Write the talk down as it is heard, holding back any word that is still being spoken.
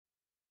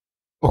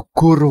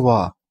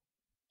kurwa,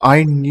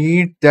 I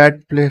need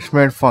that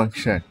placement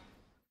function.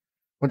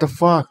 What the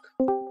fuck?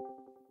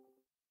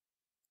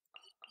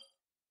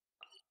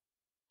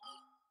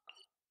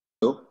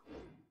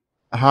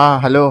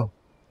 हाँ hello,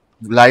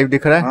 live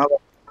दिख रहा है? हाँ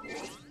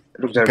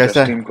रुक जा, कैसा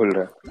है? स्ट्रीम खुल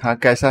रहा है। हाँ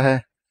कैसा है?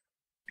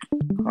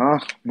 हाँ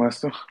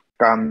मस्त,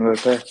 काम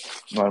वैसा है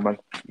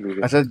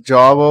नॉर्मल। अच्छा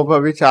जॉब वॉब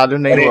अभी चालू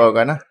नहीं अरे हुआ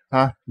होगा ना?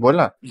 हाँ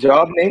बोला।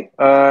 जॉब नहीं,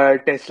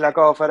 टेस्ला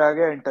का ऑफर आ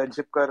गया,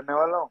 इंटर्नशिप करने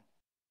वाला हूँ।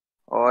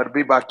 और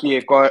भी बाकी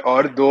एक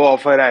और दो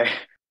ऑफर आए।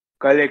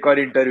 कल एक और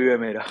इंटरव्यू है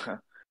मेरा।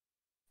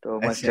 तो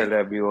मस्त अच्छा चल रहा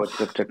है अभी वो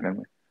सब चक्कर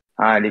में।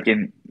 हाँ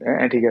लेकिन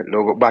ठीक है,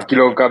 लोगों बाकी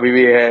लोगों का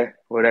भी है,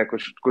 हो रहा है।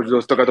 कुछ कुछ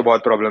दोस्तों का तो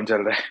बहुत प्रॉब्लम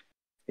चल रहा है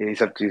यही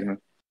सब चीज में।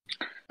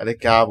 अरे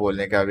क्या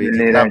बोलने का, अभी मिल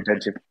नहीं रहा जितना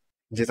इंटर्नशिप।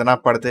 जितना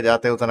पढ़ते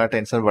जाते हैं उतना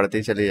टेंशन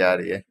बढ़ती चली जा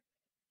रही है।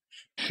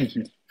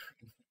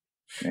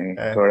 नहीं,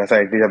 अ, थोड़ा सा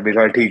एटलीस्ट अभी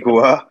थोड़ा ठीक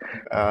हुआ।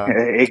 अ,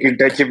 एक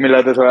इंटर्नशिप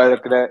मिला तो थोड़ा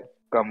लग रहा है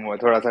कम हुआ,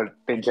 थोड़ा सा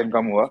टेंशन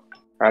कम हुआ।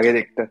 आगे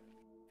देखते हैं।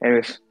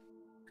 एनीवेज,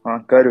 हाँ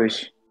कर विश।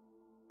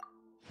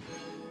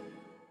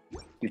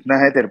 कितना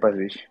है तेरे पास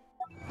विश?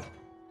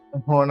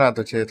 होना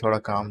तो चाहिए, थोड़ा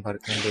काम भर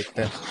के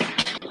देखते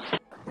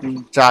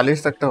हैं।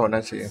 40 तक तो होना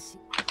चाहिए।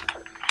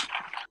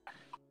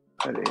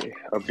 अरे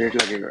अपडेट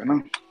लगेगा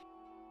ना।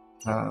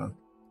 हाँ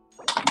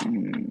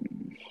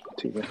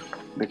ठीक है,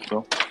 देख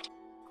लो।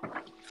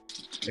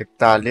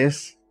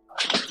 41।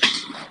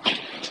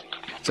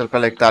 चल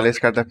पहले 41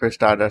 करते फिर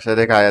स्टार्टर से।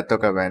 देख आयतो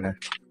का बैन है,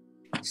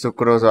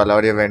 सुक्रोज वाला,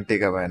 और ये वेंटी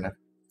का बैन है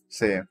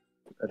सेम।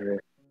 अरे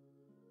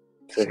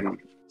सही।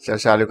 चल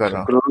चालू कर रहा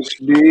हूँ। सुक्रोज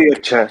भी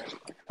अच्छा है।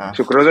 हाँ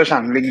सुक्रोज और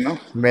शैंगलिंग ना।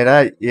 मेरा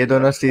ये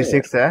दोनों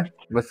C6 है,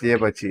 बस ये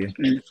बची है।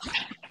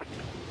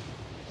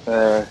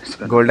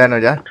 गोल्डन हो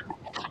जा।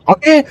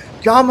 अबे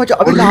क्या मजा!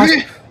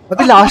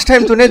 अभी लास्ट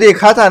टाइम तूने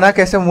देखा था ना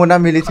कैसे मोना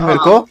मिली थी मेरे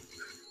को?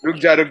 रुक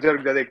जा रुक जा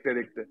रुक जा, देखते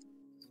देखते।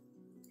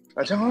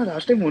 अच्छा हाँ,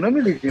 लास्ट टाइम मोना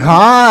मिली थी ना।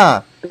 हाँ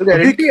तो अभी।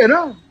 गारंटी है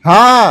ना।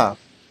 हाँ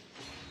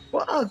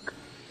Fuck.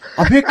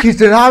 अभी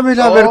कितना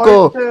मिला मेरे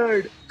को?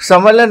 Sorted.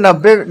 समझ ले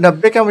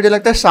 90 क्या, मुझे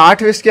लगता है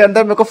 60 20 के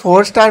अंदर मेरे को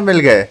 4 स्टार मिल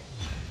गए।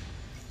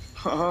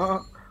 हाँ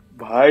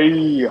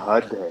भाई,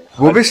 हद है,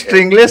 वो हद भी है।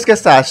 स्ट्रिंगलेस के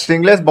साथ।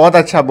 स्ट्रिंगलेस बहुत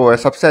अच्छा बो है,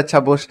 सबसे अच्छा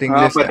बो हाँ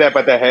स्ट्रिंगलेस है।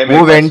 पता है मेरे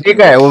वो पास वेंटी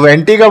का है, stringless। वो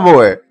वेंटी का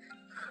बो है।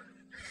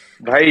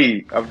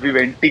 भाई अब भी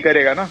वेंटी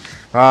करेगा ना।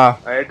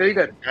 हाँ आया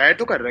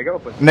तो कर रहा है क्या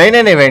वापस? नहीं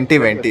नहीं नहीं, वेंटी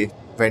बस वेंटी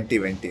वेंटी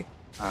वेंटी।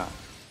 हाँ,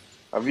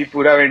 अभी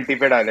पूरा वेंटी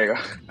पे डालेगा।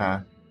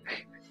 हाँ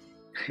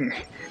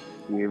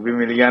ये भी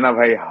मिल गया ना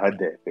भाई,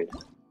 हद है फिर,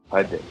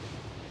 हद है।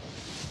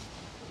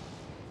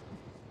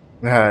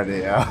 अरे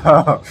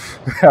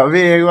यार अभी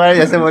एक बार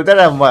जैसे बोलते हैं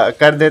ना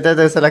कर देते हैं,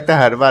 तो ऐसा लगता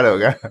है हर बार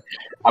होगा।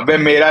 अबे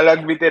मेरा लक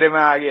भी तेरे में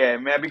आ गया है,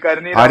 मैं अभी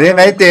कर नहीं रहा हूँ अरे ना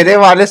नहीं, वो तेरे तो।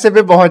 वाले से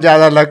भी बहुत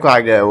ज्यादा लक आ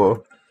गया है वो।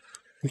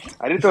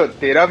 अरे तो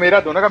तेरा मेरा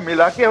दोनों का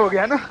मिला के हो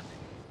गया ना।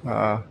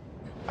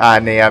 हाँ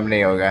नहीं अब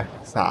नहीं होगा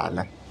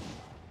साला।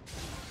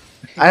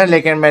 अरे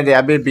लेकिन मैं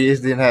अभी 20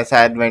 दिन है,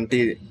 शायद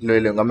वेंटी ले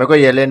लूंगा। मेरे को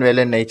येलेन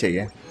वेलेन नहीं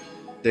चाहिए।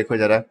 देखो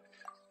जरा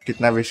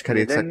कितना विश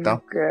खरीद विलन सकता हूँ।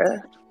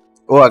 का।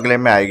 वो अगले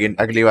में आएगी,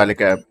 अगली वाले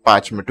का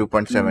 5 में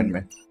 2.7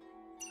 में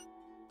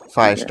ठीक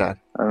 5 है। स्टार।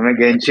 अब मैं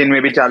गेंशिन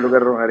में भी चालू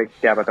कर रहा हूँ। अरे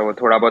क्या पता, वो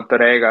थोड़ा बहुत तो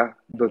रहेगा।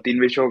 2-3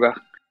 विश होगा,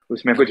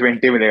 उसमें कुछ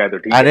वेंटी मिलेगा तो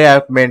ठीक है। अरे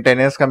यार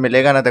मेंटेनेंस का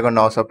मिलेगा ना, देखो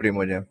 900 प्री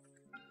मुझे।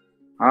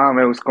 हाँ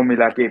मैं उसको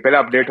मिला के पहले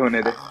अपडेट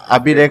होने दे।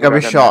 अभी अपडेट देख, पूरा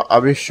करना है।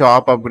 अभी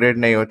शॉप अपग्रेड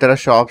नहीं हो, तेरा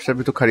शॉप से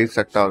भी तू खरीद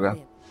सकता होगा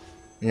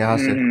यहाँ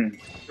से।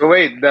 तो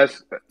वही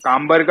 10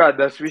 काम्बर का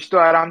 10 विश तो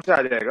आराम से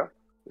आ जाएगा।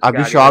 उसके अभी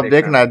आगे का शॉप देखना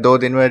है। देखना है, 2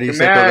 दिन में कि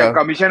रीसेट मैं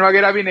होगा। कमीशन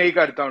वगैरह भी नहीं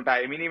करता हूँ,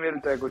 टाइम ही नहीं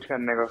मिलता है कुछ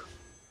करने का।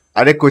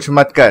 अरे कुछ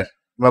मत कर,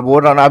 मैं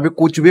बोल रहा हूँ ना, अभी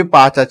कुछ भी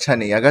पाँच अच्छा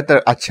नहीं है। अगर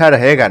अच्छा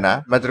रहेगा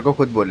ना, मैं तेरे को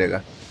खुद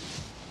बोलेगा।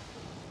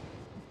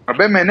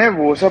 अबे मैंने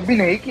वो सब भी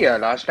नहीं किया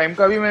लास्ट टाइम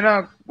का भी। मैंने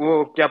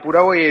वो क्या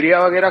पूरा वो एरिया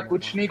वगैरह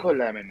कुछ नहीं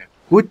खोला है मैंने।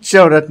 कुछ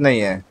जरूरत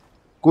नहीं है,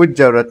 कुछ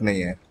जरूरत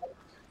नहीं है।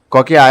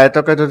 क्योंकि आया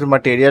तो का जो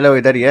मटेरियल है वो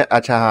इधर ही है।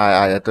 अच्छा हाँ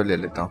आया तो ले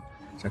लेता हूँ।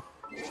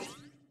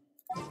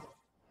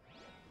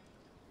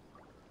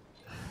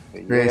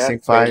 ये यार बेसिक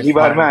पहली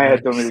बार में आया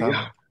तो मिल सब।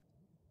 गया।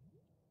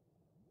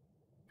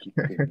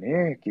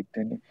 कितने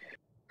कितने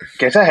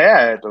कैसा है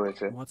आया तो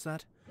वैसे?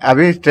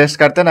 अभी टेस्ट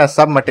करते ना,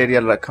 सब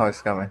मटेरियल रखा हूँ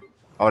इसका मैं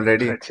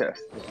ऑलरेडी। अच्छा,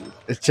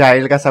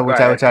 चाइल्ड का सब तो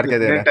उचार आया तो उचार के दे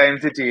कितने रहा टाइम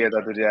से चाहिए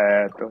था तुझे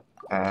आया तो?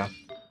 है। हाँ।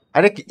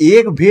 अरे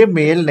एक भी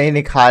मेल नहीं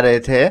निखा रहे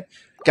थे।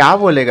 क्या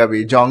बोलेगा,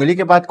 अभी जोंगली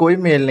के बाद कोई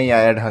मेल नहीं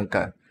आया ढंग का।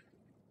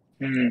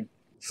 हम्म।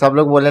 सब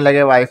लोग बोलने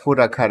लगे वाइफू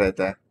रखा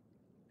रहता है,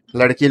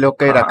 लड़की लोग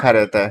का ही हाँ। रखा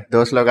रहता है।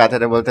 दोस्त लोग आते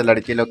थे बोलते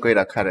लड़की लोग को ही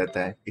रखा रहता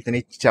है,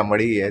 इतनी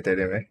चमड़ी है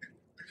तेरे में।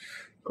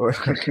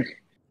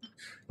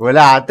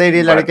 बोला आते ही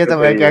नहीं बात लड़के तो तो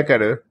मैं सही क्या है।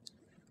 करूं।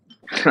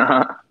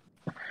 हाँ,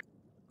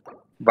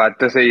 बात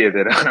तो सही है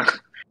तेरा।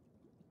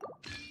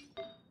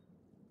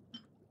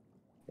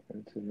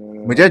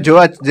 मुझे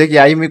जो देख,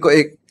 याई मेरे को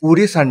एक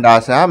पूरी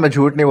संडास है। हाँ मैं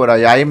झूठ नहीं बोल रहा,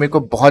 याई मेरे को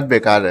बहुत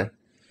बेकार है।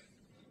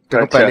 तेरे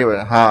को अच्छा। पहली बार,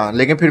 हाँ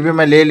लेकिन फिर भी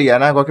मैं ले लिया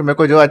ना, क्योंकि मेरे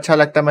को जो अच्छा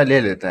लगता है मैं ले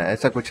लेता है,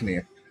 ऐसा कुछ नहीं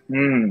है।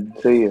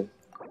 सही है,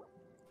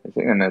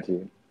 ऐसे करना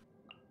चाहिए।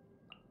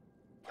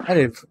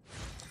 अरे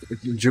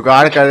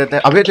जुगाड़ कर देते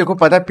हैं। अभी देखो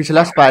पता है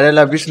पिछला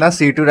स्पाइरल अबिस ना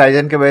C2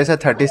 राइजन की वजह से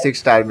 36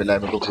 स्टार मिला है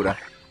मेरे को पूरा।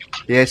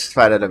 ये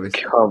स्पाइरल अबिस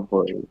क्या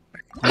बोल।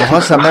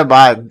 बहुत समय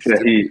बाद।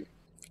 सही।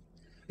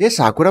 ये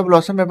साकुरा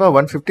ब्लॉसम मेरे पास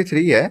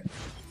 153 है।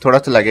 थोड़ा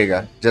सा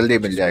लगेगा, जल्दी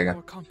मिल जाएगा।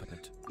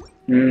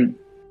 हम्म।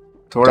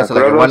 थोड़ा सा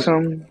साकुरा लगेगा। One blossom.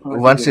 हाँ ठीक है, हो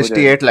जाएगा।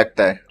 168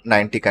 लगता है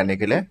 90 करने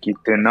के लिए।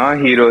 कितना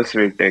हीरो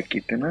स्वेट है,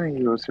 कितना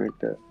हीरो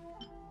स्वेट है।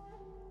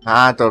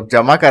 हाँ तो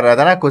जमा कर रहा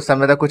था ना कुछ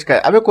समय तक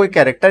अबे कोई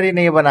कैरेक्टर ही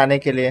नहीं है बनाने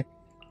के लिए,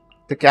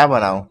 तो क्या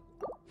बनाऊं?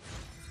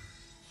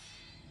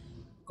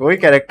 कोई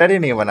कैरेक्टर ही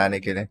नहीं है बनाने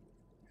के लिए।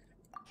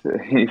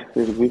 सही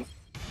फिर भी।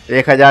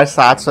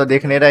 1700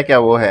 दिख नहीं रहा है क्या?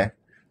 वो है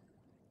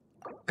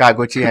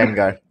कागुची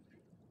हैंडगार्ड।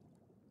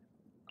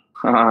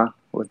 हाँ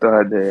वो तो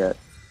हद है यार।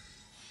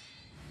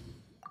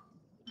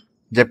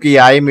 जबकि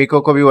याई मिको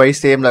को भी वही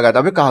सेम लगा था।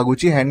 अबे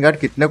कागुची हैंडगार्ड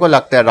कितने को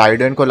लगता है?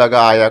 राइडन को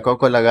लगा, आयाको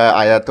को लगा,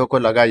 आयातो को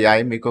लगा,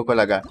 याई मिको को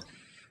लगा।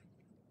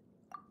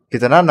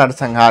 कितना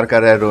नरसंहार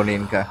कर रहा है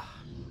रोनिन का।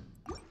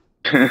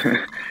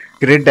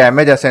 क्रिट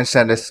डैमेज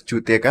असेंशन इस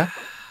चूते का।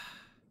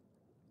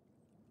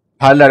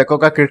 हर लड़कों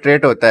का क्रिट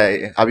रेट होता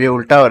है, अब ये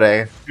उल्टा हो रहा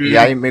है। हम्म।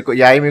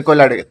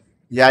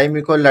 याई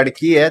मिको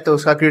लड़की है तो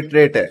उसका क्रिट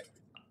रेट है।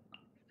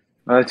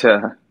 अच्छा।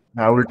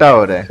 हाँ उल्टा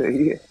हो रहा है।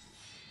 सही है।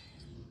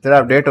 तेरा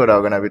अपडेट हो रहा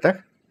होगा ना अभी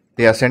तक?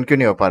 ये असेंट क्यों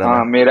नहीं हो पा रहा मैं?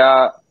 हाँ मेरा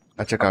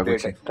अच्छा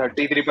अपडेट है,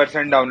 कागुची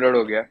 33% डाउनलोड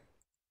हो गया।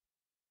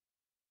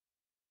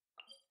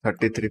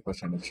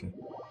 33%। अच्छा।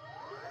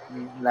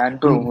 लैंड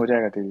तो हो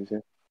जाएगा तेजी से।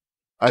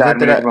 अच्छा 4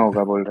 मिनट में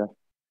होगा बोल रहा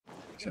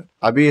अच्छा,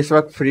 अभी इस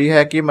वक्त फ्री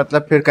है कि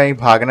मतलब फिर कहीं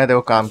भागना दे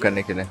वो काम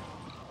करने के लिए? है।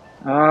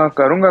 हाँ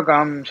करूंगा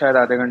काम शायद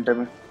आधे घंटे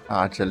में।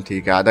 हाँ चल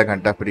ठीक है, आधा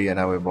घंटा फ्री है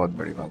ना, वो बहुत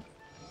बड़ी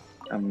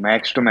बात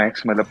मैक्स टू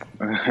मैक्स मतलब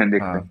है।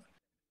 देखते हैं। हाँ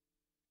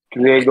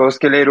क्योंकि एक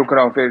दोस्त के लिए रुक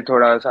रहा हूँ, फिर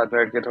थोड़ा साथ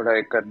बैठ के थोड़ा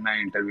एक करना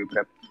है इंटरव्यू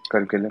प्रेप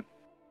कल के लिए।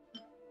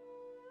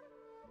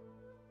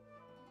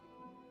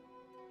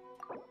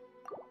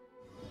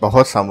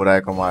 बहुत समुराय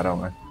को मारा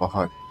हूँ मैं,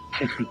 बहुत।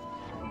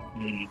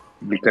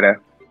 दिख रहा है।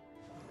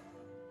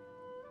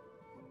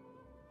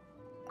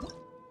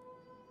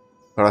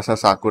 थोड़ा सा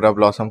साकुरा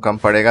ब्लॉसम कम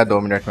पड़ेगा, 2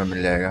 मिनट में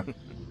मिल जाएगा।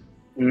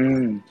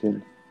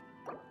 चल।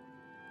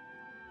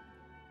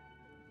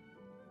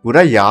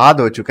 पूरा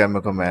याद हो चुका है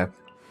मेरे को मैप।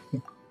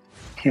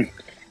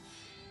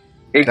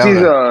 एक क्या चीज,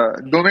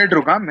 होगा? 2 मिनट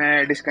रुका,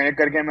 मैं डिस्कनेक्ट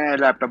करके मैं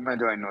लैपटॉप में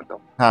ज्वाइन होता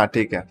हूँ। हाँ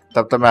ठीक है,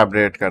 तब तो मैं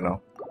अपग्रेड कर रहा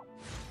हूँ।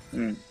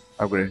 हम्म।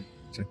 अपग्रेड।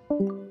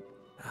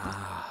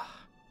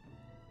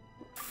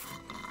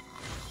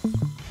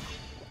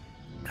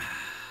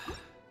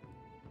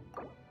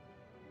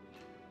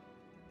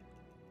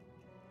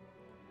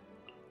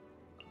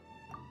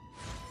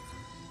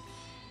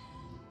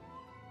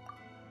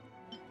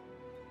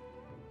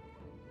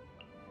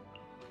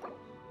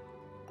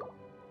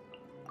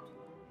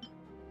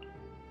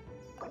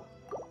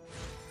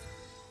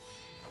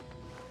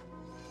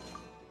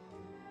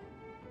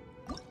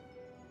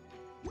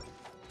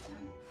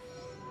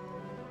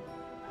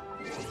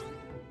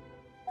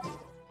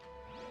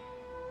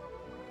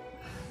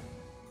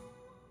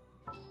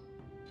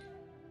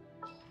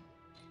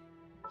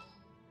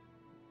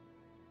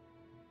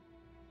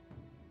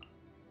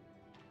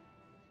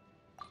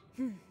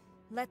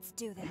 Let's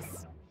do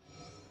this.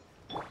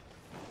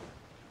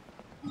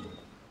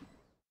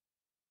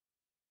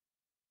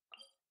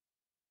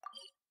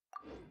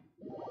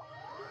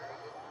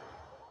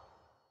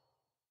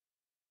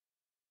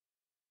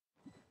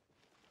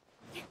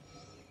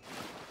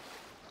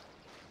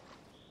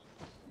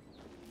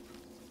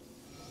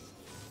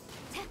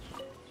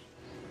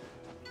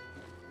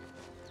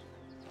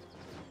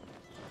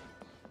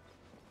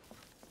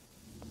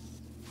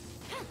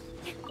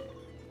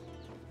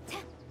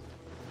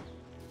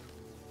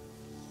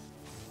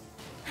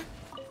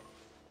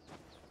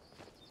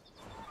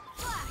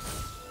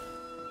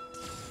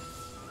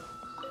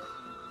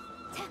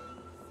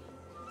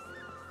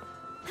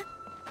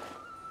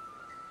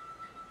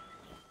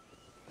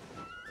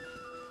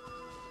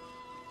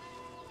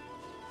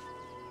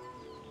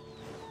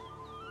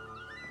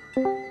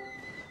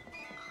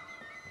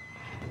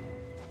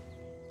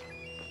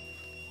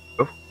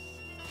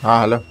 हाँ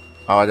हेलो,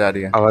 आवाज आ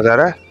रही है? आवाज आ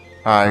रहा है।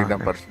 हाँ हाँ एकदम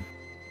okay।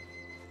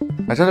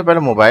 परफेक्ट। अच्छा तो पहले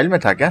मोबाइल में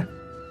था क्या?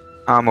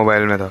 हाँ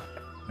मोबाइल में था।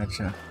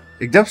 अच्छा,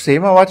 एकदम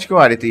सेम आवाज क्यों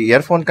आ रही थी?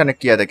 ईयरफोन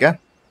कनेक्ट किया था क्या?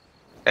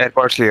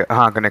 एयरपॉड्स लिए,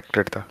 हाँ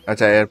कनेक्टेड था।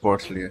 अच्छा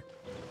एयरपोर्ट्स लिए।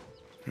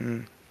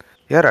 हम्म।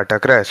 यार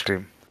अटक रहा है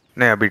स्ट्रीम।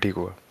 नहीं अभी ठीक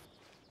हुआ।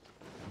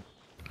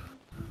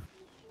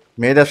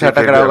 मेरे जैसे सिर्फ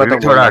अटक फिर रहा भी होगा अभी भी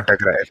तो थोड़ा बोलना।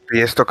 अटक रहा है,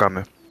 एफपीएस तो कम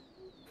है।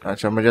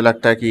 अच्छा मुझे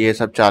लगता है कि ये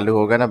सब चालू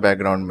होगा ना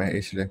बैकग्राउंड में,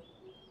 इसलिए।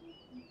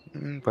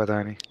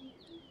 पता नहीं।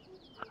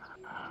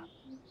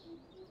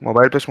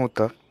 मोबाइल पे स्मूथ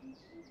था।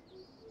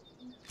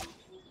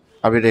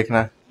 अभी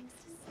देखना।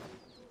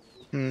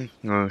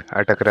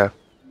 अटक रहा है।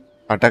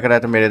 अटक रहा है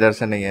तो मेरे इधर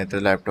से नहीं है, तो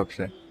लैपटॉप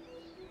से।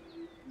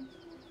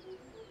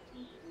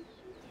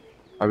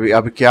 अभी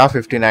अभी क्या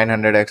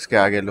 5900X के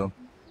आगे लो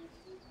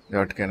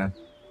लौट के ना।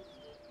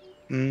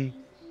 हम्म।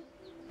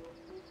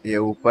 ये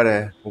ऊपर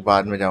है, वो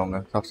बाद में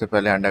जाऊंगा, सबसे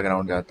पहले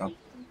अंडरग्राउंड जाता हूँ।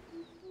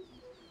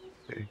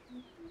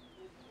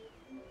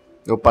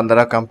 वो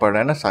 15 कम पड़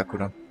रहा है ना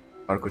साकुरा,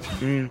 और कुछ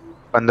नहीं।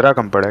 15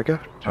 कम पड़ा है क्या?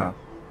 अच्छा। हाँ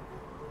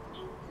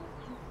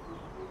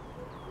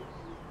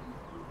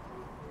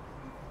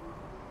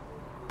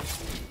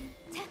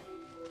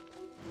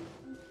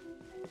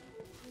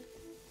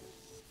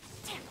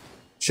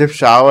सिर्फ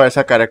शाओ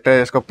ऐसा कैरेक्टर है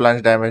जिसको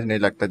प्लंज डैमेज नहीं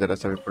लगता जरा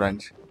सा भी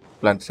प्लंज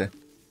प्लंज से।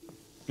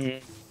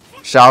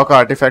 शाओ का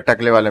आर्टिफैक्ट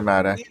अगले वाले में आ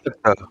रहा है।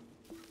 अच्छा,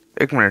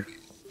 एक मिनट।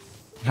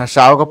 हाँ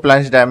शाओ को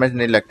प्लंज डैमेज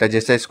नहीं लगता,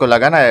 जिससे इसको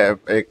लगा ना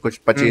एक कुछ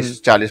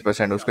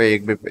 25-40%, उसको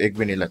एक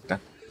भी नहीं लगता।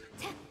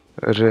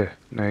 अरे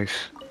नाइस,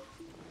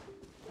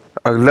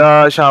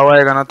 अगला शाओ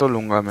आएगा ना तो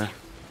लूंगा मैं।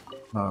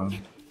 हाँ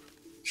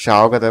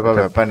शाओ का तो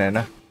वेपन है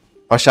ना,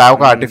 और शाओ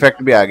का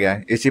आर्टिफैक्ट भी आ गया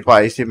है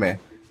इसी में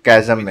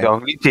कैज़म में।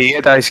 जोंगली चाहिए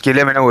था इसके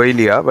लिए मैंने वही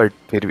लिया, बट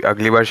फिर भी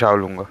अगली बार शाओ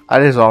लूंगा।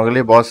 अरे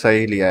जोंगली बहुत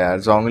सही लिया यार,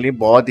 जोंगली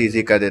बहुत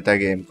इजी कर देता है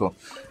गेम को।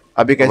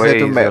 अभी कैसे वही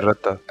तुम जरूरत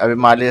था। अभी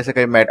मान ली जैसे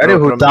कहीं अरे मेट्रो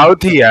में। हुताओ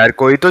थी यार,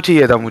 कोई तो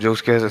चाहिए था मुझे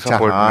उसके अच्छा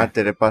सपोर्ट हाँ में।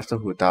 तेरे पास तो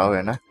हुताओ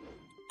है ना,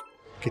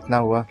 कितना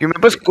हुआ कि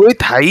मेरे पास कोई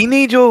था ही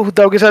नहीं जो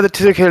हुताओ के साथ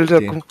अच्छे से खेल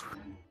सकूं। तो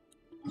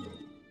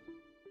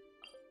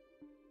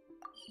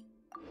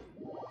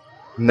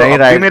नहीं अब भी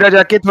राइट। मेरा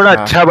जाके थोड़ा हाँ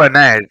अच्छा बना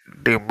है,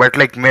 बट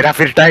लाइक मेरा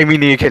फिर टाइम ही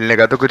नहीं है खेलने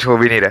का, तो कुछ हो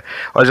भी नहीं रहा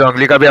है। और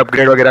जोंगली का भी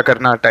अपग्रेड वगैरह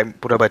करना, टाइम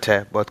पूरा बचा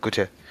है, बहुत कुछ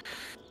है।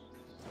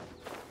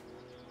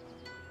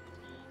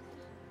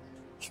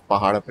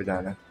 पहाड़ पे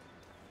जाना है।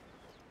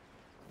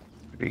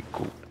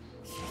 रिकू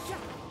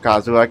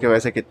काजुआ की वजह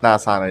से कितना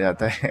आसान हो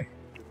जाता है।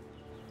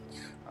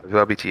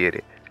 जो भी चाहिए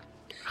रे।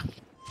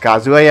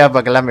 काजुआ या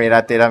बगला मेरा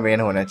तेरा मेन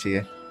होना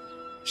चाहिए,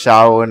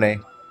 शाओ वो नहीं।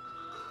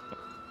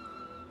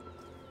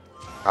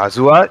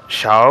 आजुआ,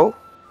 शाओ,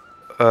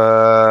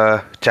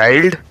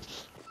 चाइल्ड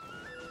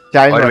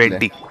चाइल्ड और मत ले,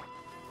 वेंटी।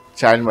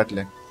 चाइल्ड मत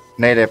ले,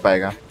 नहीं ले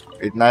पाएगा,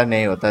 इतना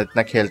नहीं होता,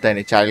 इतना खेलता ही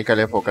नहीं। चाइल्ड का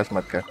लिए फोकस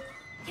मत कर,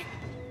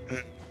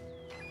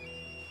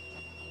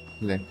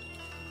 ले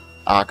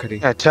आखिरी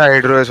अच्छा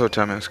हाइड्रो है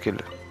सोचा मैं उसके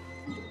लिए।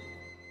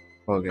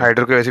 हो गया।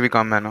 हाइड्रो के वैसे भी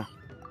कम है ना।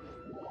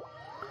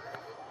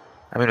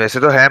 आई मीन वैसे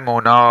तो है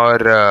मोना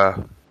और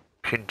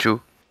शिंचू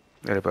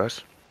मेरे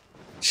पास।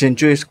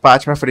 शिंचू इस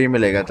 5 में फ्री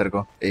मिलेगा तेरे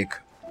को एक,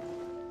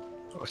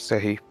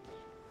 सही।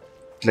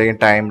 लेकिन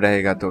टाइम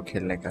रहेगा तो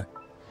खेलने का।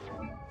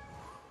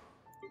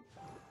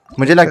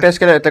 मुझे लगता है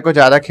इसके लिए तेरे को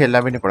ज्यादा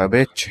खेलना भी नहीं पड़ा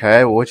भाई।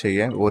 6 वो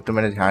चाहिए, वो तो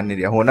मैंने ध्यान नहीं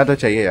दिया, होना तो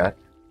चाहिए यार।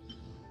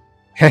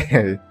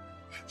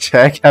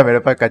 6 क्या, मेरे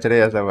पास कचरे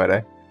जैसा भरा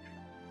है।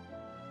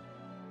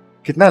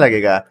 कितना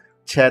लगेगा?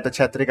 6 तो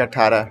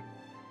 6×18।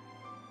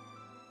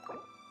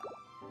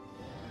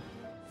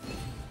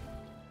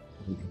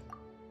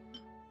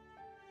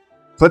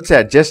 खुद से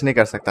एडजस्ट नहीं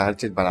कर सकता, हर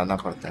चीज बनाना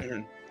पड़ता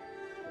है।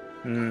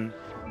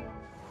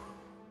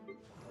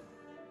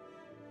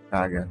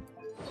 आ गया।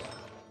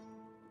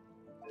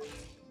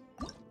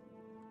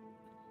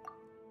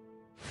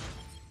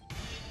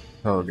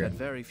 हो गया।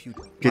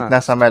 कितना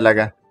समय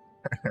लगा?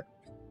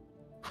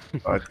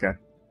 और क्या,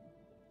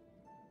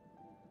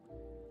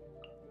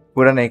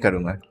 पूरा नहीं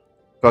करूंगा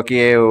क्योंकि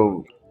ये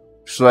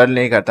स्वर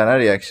नहीं करता ना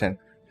रिएक्शन।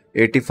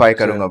 85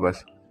 करूंगा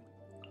बस,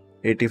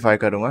 85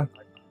 करूंगा।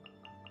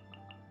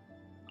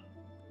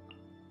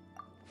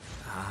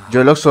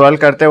 जो लोग स्वर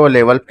करते हैं वो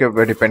लेवल के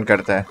ऊपर डिपेंड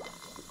करता है,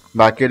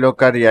 बाकी लोग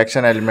का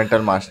रिएक्शन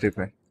एलिमेंटल मास्टरी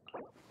पे।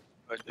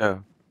 अच्छा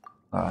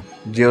हाँ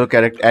जो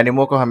कैरेक्टर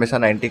एनिमो को हमेशा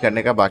 90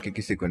 करने का, बाकी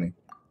किसी को नहीं।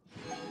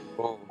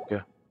 ओ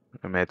क्या,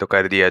 मैं तो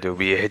कर दिया जो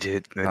भी है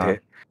जितने हाँ थे।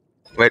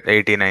 बट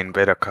 89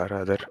 पे रखा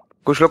रादर,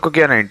 कुछ लोग को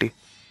किया 90।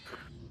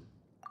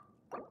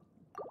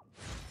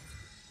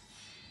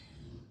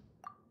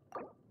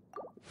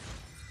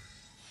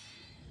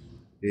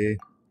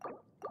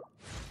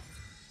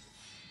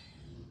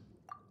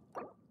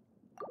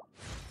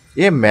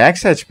 ये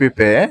मैक्स एचपी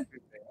पे है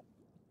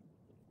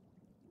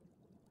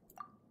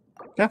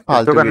क्या? फिर तो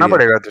फालतूगिरी करना है।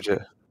 पड़ेगा तुझे।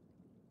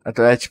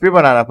 तो एचपी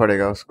बनाना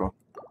पड़ेगा उसको,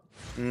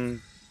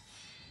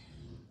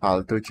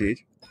 फालतू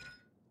चीज।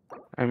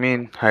 I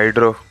mean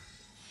hydro.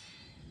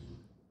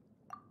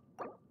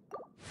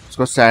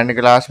 उसको सैंड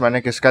ग्लास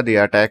मैंने किसका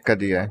दिया, अटैक का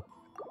दिया है,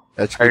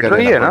 एचपी का हाइड्रो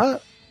ही देना है ना पड़ेगा।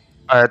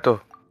 आया तो।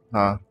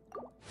 हाँ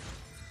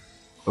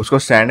उसको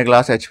सैंड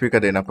ग्लास एचपी का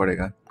देना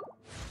पड़ेगा।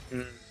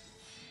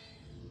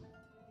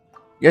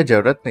 ये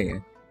जरूरत नहीं है,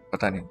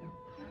 पता नहीं।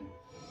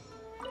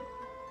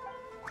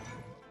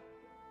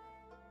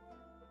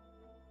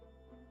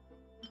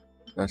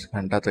 दस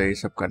घंटा तो यही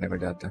सब करने में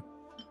जाता है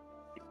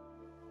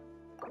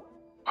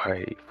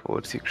भाई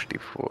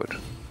 464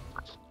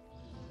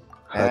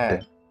 है।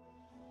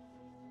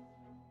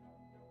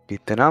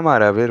 कितना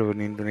मारा बे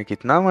रोनिन तूने,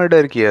 कितना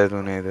मर्डर किया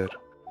तूने इधर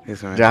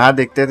इसमें। जहां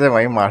दिखते थे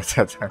वहीं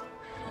मारता था।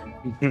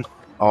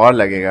 और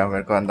लगेगा,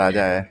 मेरे को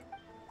अंदाजा है।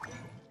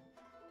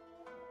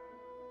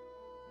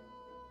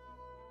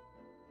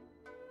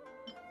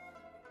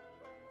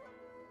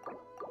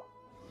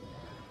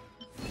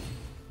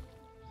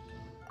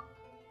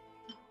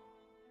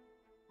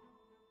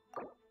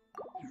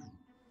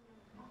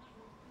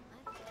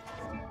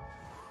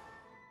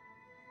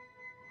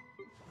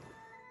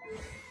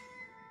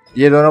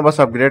 ये दोनों बस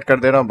अपग्रेड कर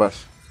दे रहा हूँ,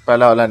 बस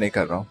पहला वाला नहीं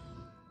कर रहा हूँ।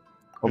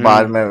 वो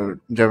बाद में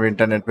जब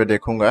इंटरनेट पे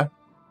देखूंगा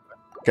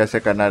कैसे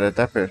करना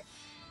रहता है फिर।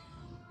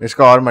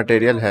 इसका और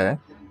मटेरियल है,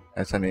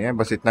 ऐसा नहीं है,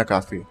 बस इतना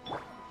काफ़ी है।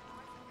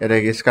 ये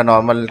देखिए इसका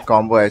नॉर्मल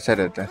कॉम्बो ऐसा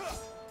रहता है।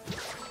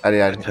 अरे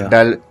यार अच्छा।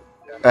 डल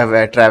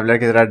ट्रैवलर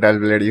की तरह डल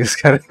ब्लेड यूज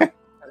कर रहे हैं।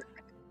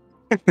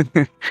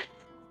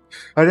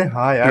 अरे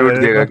हाँ यार लूट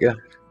मेरे देगा पास। क्या?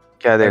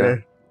 क्या देगा? अरे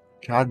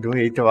क्या दूँ,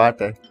 यही तो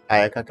बात है।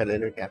 आया का कर ले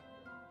लो क्या,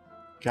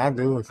 क्या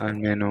दूँ उसको।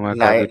 मेनुमा का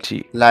लाय कुछ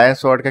ही। लायन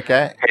स्वॉर्ड का क्या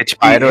है, एचपी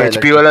पायरो एचपी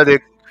इलेक्ट्रिक। वाला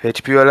देख,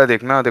 एचपी वाला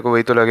देखना, देखो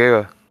वही तो लगेगा।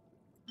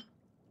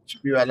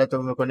 एचपी वाला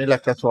तो मेरे को नहीं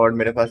लगता, स्वॉर्ड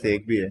मेरे पास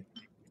एक भी है।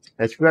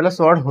 एचपी वाला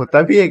स्वॉर्ड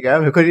होता भी है क्या,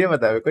 मेरे को नहीं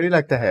पता, मेरे को नहीं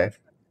लगता है।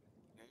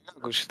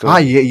 कुछ तो हाँ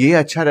ये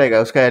अच्छा रहेगा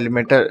उसका,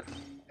 elemental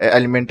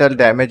elemental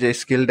damage,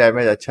 skill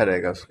damage अच्छा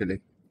रहेगा उसके लिए।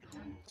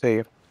 सही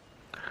है।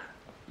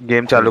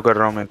 गेम चालू कर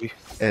रहा हूँ मैं भी।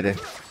 अरे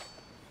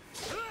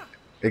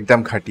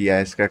एकदम घटिया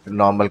है इसका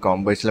नॉर्मल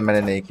कॉम्बो, इसलिए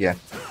मैंने नहीं किया।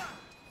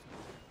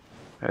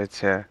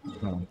 अच्छा।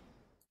 हाँ।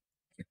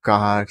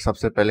 कहाँ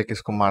सबसे पहले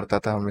किसको मारता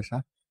था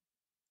हमेशा,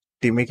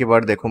 टिमी की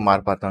वर्ड देखो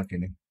मार पाता हूँ कि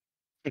नहीं।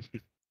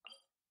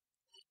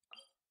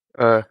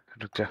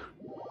 रुक जा,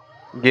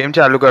 गेम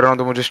चालू कर रहा हूँ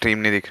तो मुझे स्ट्रीम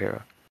नहीं दिख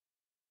रहेगा।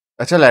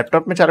 अच्छा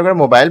लैपटॉप में चालू कर,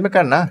 मोबाइल में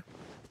करना।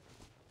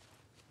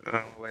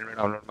 मोबाइल में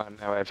डाउनलोड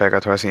मारना है, वाईफाई का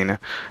थोड़ा सीन है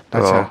तो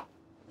अच्छा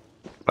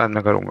बाद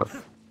में करूँगा।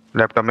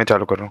 लैपटॉप में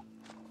चालू कर रहा हूँ।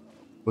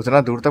 उतना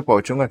दूर तक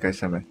पहुंचूंगा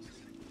कैसे मैं,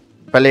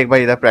 पहले एक बार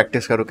इधर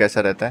प्रैक्टिस करूँ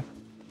कैसा रहता है।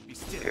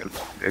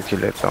 देख ही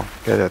लेता हूँ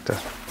क्या जाता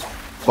है।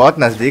 बहुत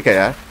नजदीक है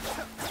यार,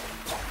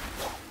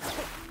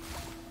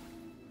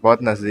 बहुत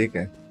नजदीक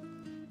है।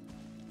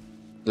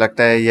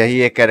 लगता है यही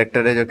एक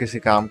कैरेक्टर है जो किसी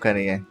काम का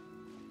नहीं है।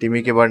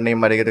 टिमी की वर्ड नहीं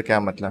मरेगी तो क्या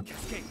मतलब।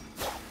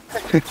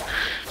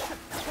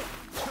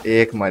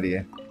 एक मरी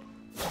है।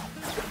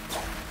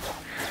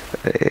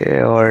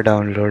 और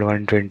डाउनलोड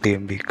 120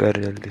 MB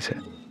कर जल्दी से।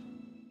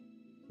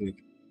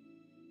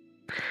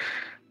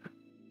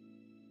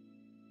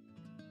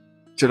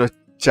 चलो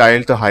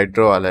चाइल्ड तो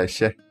हाइड्रो वाला है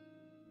इससे,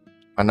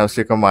 वरना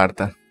उसी को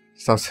मारता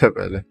सबसे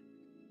पहले।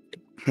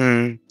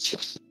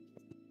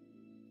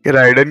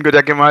 राइडन को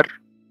जाके मार,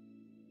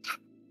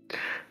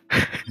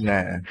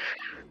 नहीं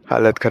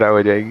हालत खराब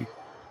हो जाएगी।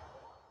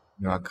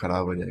 दिमाग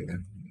खराब हो जाएगा,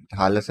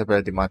 हालत से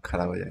पहले दिमाग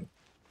खराब हो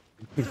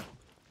जाएगा।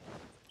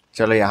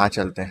 चलो यहाँ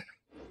चलते हैं।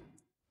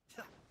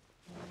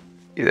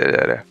 इधर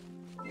जा रहा है।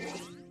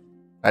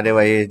 अरे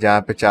वही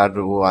जहाँ पे चार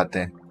वो आते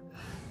हैं।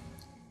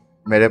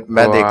 मैं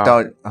देखता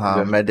हूँ,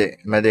 हाँ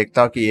मैं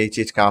देखता हूँ कि ये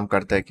चीज काम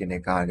करता है कि नहीं।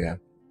 कहाँ गया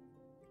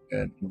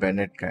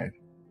बेनेट का है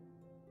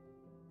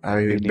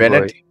अभी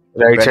बेनेट।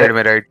 राइट साइड बेनेट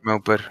में, राइट में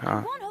ऊपर।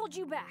 हाँ Won't hold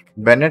you back.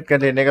 Bennett का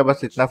लेने का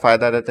बस इतना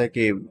फायदा रहता है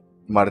कि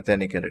मरते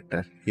नहीं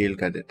कैरेक्टर, हील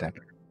कर देता है।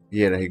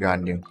 ये रही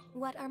गान्यू।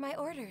 What are my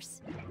orders?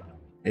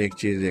 एक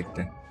चीज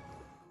देखते हैं,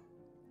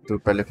 तू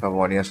पहले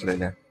फेवोनियस ले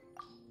ले,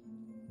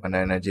 वरना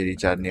एनर्जी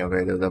रिचार्ज नहीं होगा,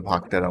 इधर उधर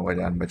भागते रहूंगा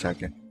जान बचा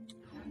के।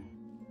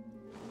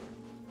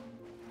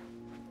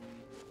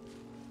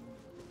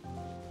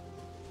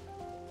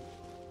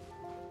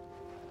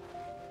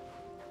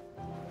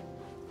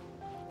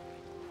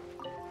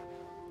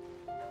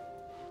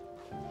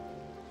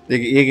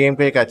 ये गेम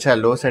का एक अच्छा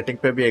लो सेटिंग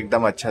पे भी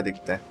एकदम अच्छा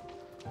दिखता है।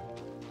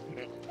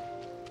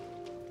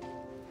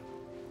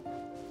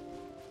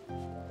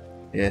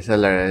 ये ऐसा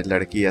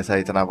लड़की ऐसा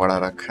इतना बड़ा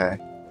रखा है।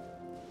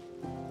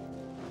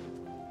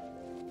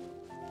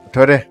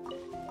 उठो रे,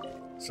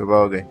 सुबह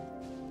हो गई।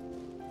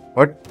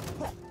 What,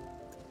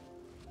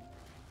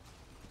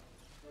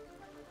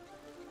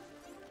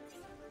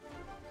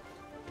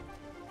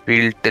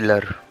 field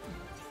tiller.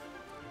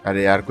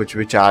 अरे यार कुछ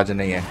भी चार्ज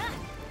नहीं है,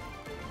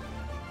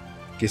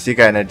 किसी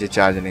का एनर्जी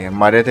चार्ज नहीं है।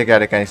 मरे थे क्या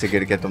रे कहीं से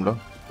गिर के तुम लोग।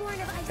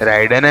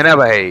 राइडन है ना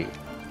भाई,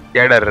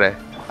 क्या डर रहा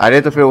है।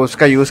 अरे तो फिर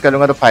उसका यूज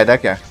करूंगा तो फायदा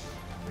क्या,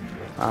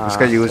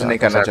 उसका यूज अच्छा, नहीं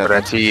करना चाहता।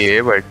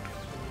 चाहिए बट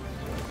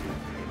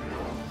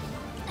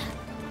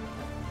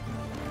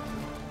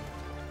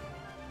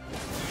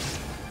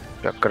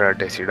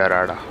चक्राटे सीधा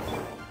राड़ा।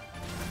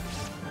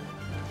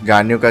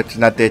 गानियों का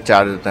इतना तेज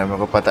चार्ज होता है मेरे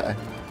को पता है।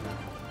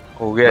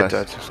 हो गया बस।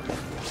 चार्ज उसका।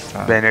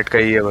 हाँ। बेनेट का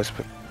ही है बस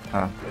फिर।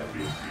 हाँ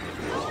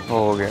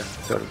हो गया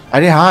चल।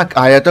 अरे हाँ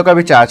आयतों का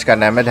भी चार्ज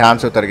करना है, मैं ध्यान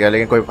से उतर गया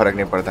लेकिन कोई फर्क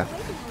नहीं पड़ता।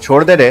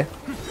 छोड़ दे रे,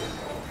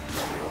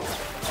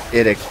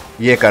 ये देख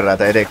ये कर रहा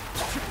था, ये देख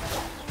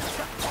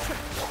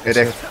ये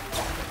देख।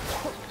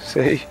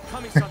 सही।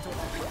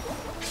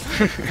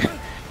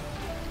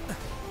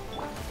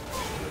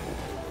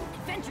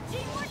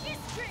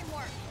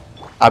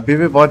 अभी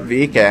भी बहुत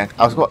वीक है,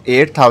 उसको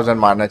 8000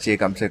 मारना चाहिए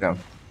कम से कम,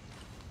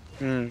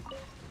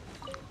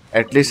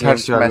 एटलीस्ट हर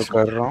चालू स्मैश।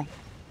 कर रहा हूँ।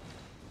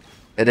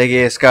 ये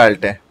देखिए इसका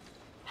अल्ट है।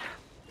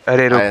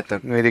 अरे रुक, आया तो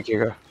नहीं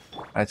दिखेगा।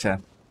 अच्छा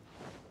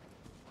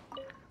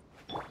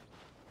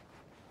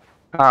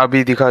हाँ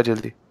अभी दिखा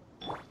जल्दी।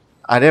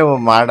 अरे वो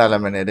मार डाला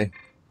मैंने रे।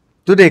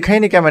 तू देखा ही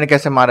नहीं क्या मैंने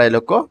कैसे मारा ये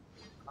लोग को।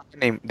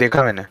 नहीं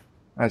देखा मैंने।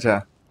 अच्छा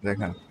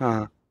देखा,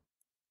 हाँ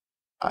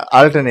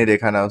अल्ट नहीं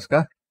देखा ना उसका।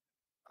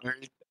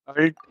 अल्ट,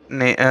 अल्ट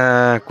नहीं,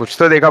 कुछ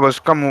तो देखा बस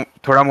उसका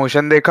थोड़ा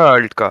मोशन देखा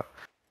अल्ट का।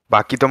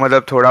 बाकी तो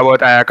मतलब थोड़ा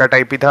बहुत आया का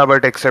टाइप ही था,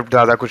 बट एक्सेप्ट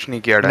ज्यादा कुछ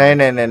नहीं किया नहीं डैमेज।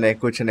 नहीं नहीं नहीं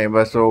कुछ नहीं,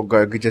 बस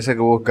वो जैसे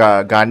वो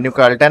गान्यू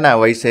का अल्ट है ना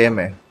वही सेम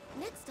है।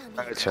 Next time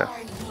अच्छा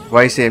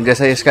वही सेम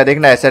जैसे इसका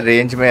देखना ऐसा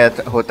रेंज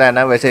में होता है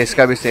ना, वैसे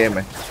इसका भी सेम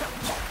है।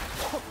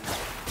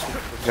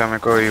 क्या मेरे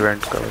को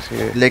इवेंट का बस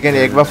ये लेकिन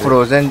एक बार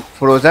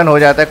फ्रोजन हो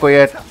जाता है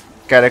कोई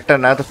कैरेक्टर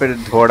ना, तो फिर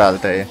धो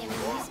डालता है ये।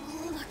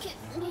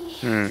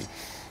 हम्म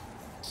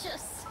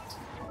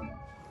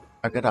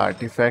अगर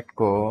आर्टिफैक्ट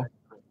को,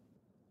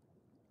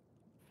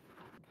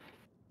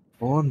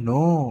 oh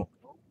no,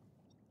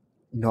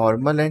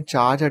 normal and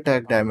charge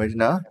attack damage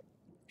ना,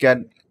 क्या,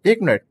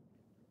 एक मिनट,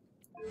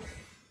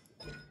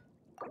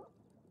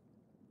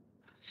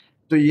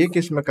 तो ये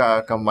किस में का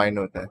कंबाइन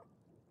होता है?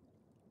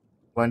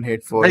 1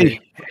 हिट 4 भाई ये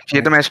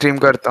हिट। तो मैं स्ट्रीम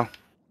करता हूँ,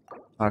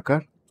 आकर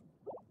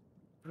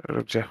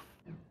रुक जा,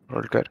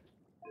 होल्ड कर।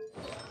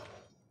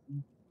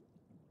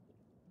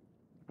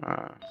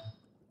 हाँ,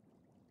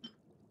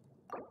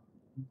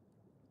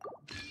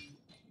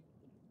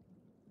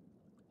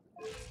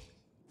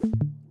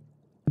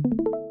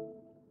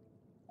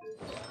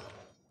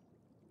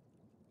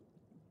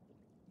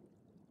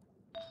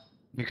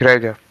 दिख रहा है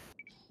क्या?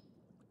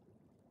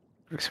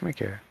 इसमें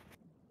क्या है?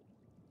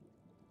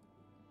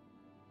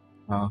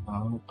 हाँ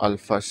हाँ,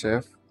 अल्फा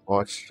शेफ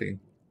वॉच स्ट्रीम,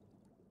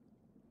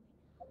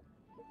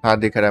 हाँ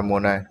दिख रहा है,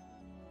 मोना है।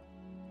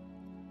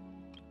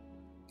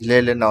 ले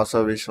ले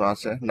 900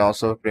 विश्वास है,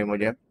 900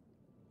 प्रीमियम।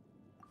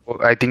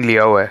 आई थिंक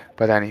लिया हुआ है,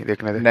 पता नहीं,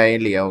 देखने दे। नहीं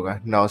लिया होगा,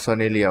 900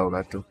 नहीं लिया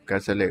होगा, तू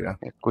कैसे लेगा?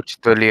 कुछ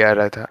तो लिया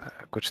रहा था,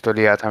 कुछ तो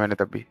लिया था मैंने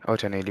तब भी।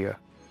 अच्छा नहीं लिया।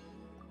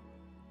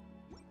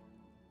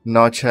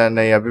 9-6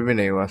 नहीं, अभी भी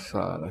नहीं हुआ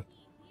सारा।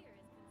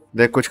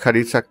 देख कुछ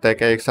खरीद सकता है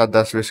क्या? एक साथ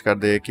 10 विश कर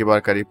दे, एक ही बार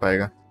कर ही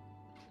पाएगा।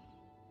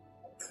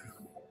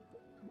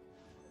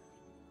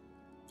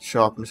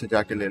 शॉप में से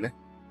जाके ले ले,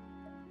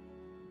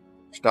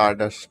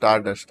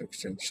 स्टारडस्ट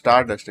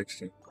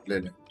एक्सचेंज ले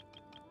ले।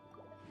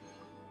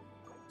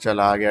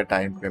 चला आ गया,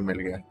 टाइम पे मिल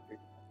गया,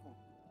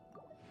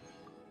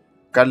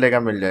 कर लेगा,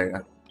 मिल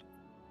जाएगा,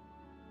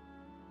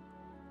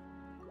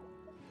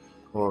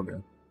 हो गया।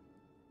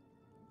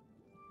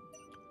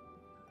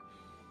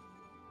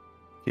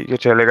 ठीक है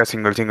चलेगा,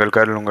 सिंगल सिंगल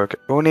कर लूंगा।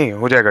 क्या वो नहीं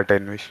हो जाएगा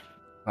 10 विश?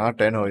 हाँ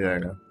 10 हो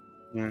जाएगा।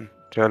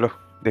 चलो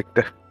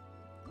देखते।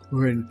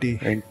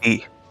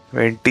 20।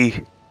 20 20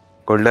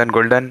 गोल्डन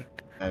गोल्डन।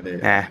 अरे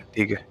यार,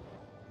 ठीक है,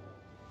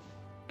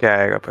 क्या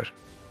आएगा पर?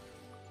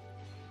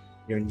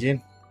 यूंजिन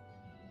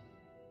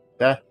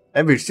क्या,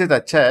 विटसित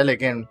अच्छा है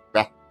लेकिन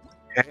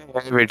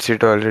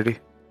बेडशीट ऑलरेडी,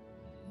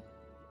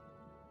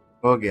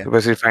 हो गया। तो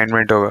बस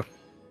रिफाइनमेंट होगा।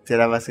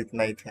 तेरा बस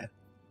इतना ही था।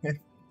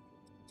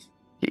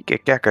 ठीक है,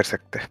 क्या कर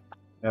सकते हैं।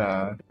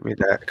 हाँ,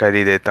 कर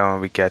ही देता हूँ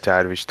अभी, क्या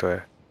 4 विश तो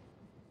है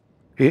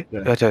ये।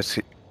 चल,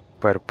 अच्छा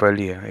पर्पल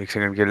ही है, एक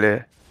सेकंड के लिए।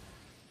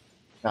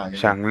 आगे देख।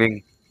 शांगलिंग,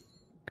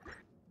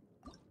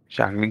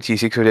 शांगलिंग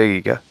C6 हो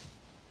जाएगी क्या?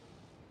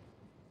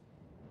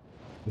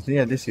 इतनी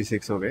जल्दी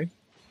C6 हो गई?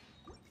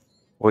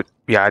 वो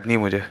याद नहीं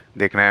मुझे,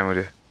 देखना है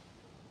मुझे।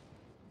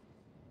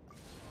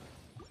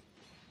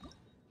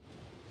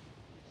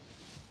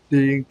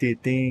 टिंग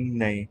टिंग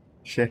नहीं,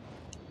 शे,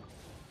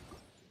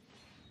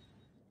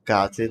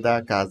 काजेदा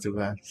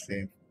काजुगा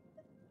से।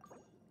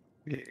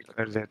 ये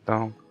कर देता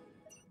हूँ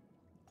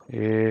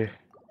ये।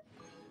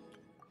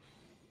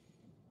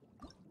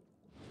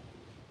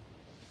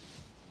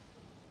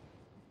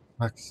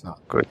 अच्छा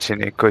कुछ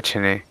नहीं कुछ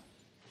नहीं।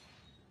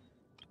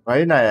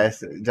 भाई ना,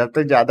 ऐसे जब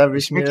तक ज्यादा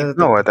विश इसमें नहीं रहता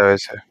कितना हुआ तब था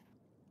वैसे?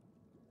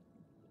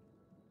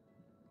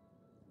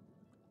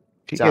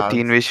 ठीक है, 3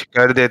 चांस, विश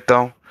कर देता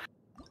हूँ,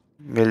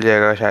 मिल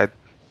जाएगा शायद।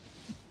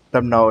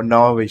 तब 9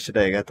 9 विश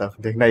रहेगा, तब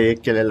देखना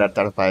एक के लिए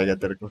लड़ पाएगा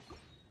तेरे को।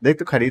 देख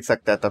तू खरीद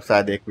सकता है तब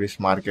शायद एक विश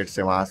मार्केट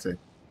से, वहां से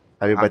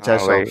अभी हाँ बचा है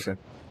हाँ शॉप वही। से,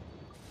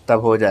 तब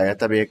हो जाएगा,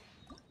 तब एक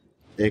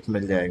एक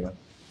मिल जाएगा।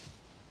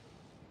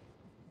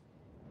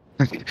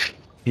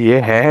 ये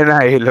है ना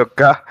ये लोग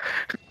का।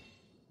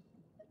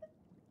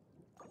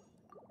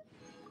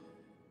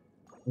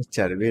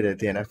 चर्बी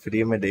रहती है ना,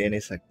 फ्री में दे नहीं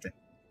सकते।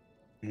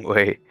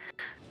 वही,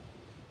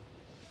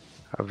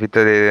 अभी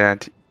तो दे देना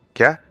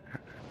क्या?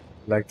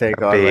 लगता है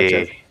एक और अबे बचा।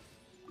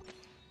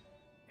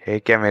 है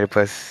क्या मेरे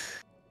पास?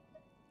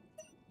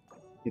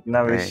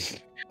 कितना विश?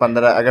 नहीं,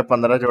 15, अगर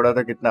 15 जोड़ा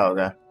तो कितना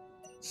होगा?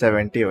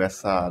 70 होगा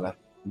साला।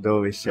 2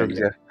 विश रुक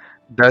चाहिए। जा।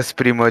 10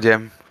 प्रीमो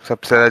जेम,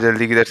 सबसे ज्यादा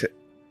जल्दी किधर से?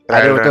 अरे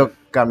ट्रायल वो तो रन।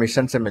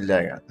 कमीशन से मिल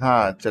जाएगा,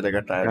 हाँ चलेगा क्या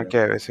ट्रायल।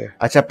 क्या है वैसे?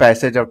 अच्छा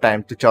पैसे जब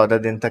टाइम तो 14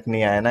 दिन तक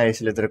नहीं आया ना,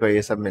 इसलिए तेरे को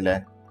ये सब मिला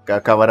है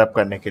कवर अप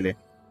करने के लिए।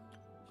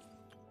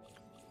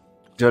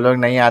 जो लोग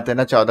नहीं आते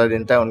ना 14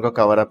 दिन तक, उनको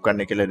कवर अप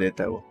करने के लिए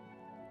देता है वो।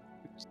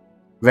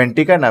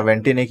 वेंटी का ना,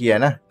 वेंटी नहीं किया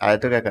ना, आया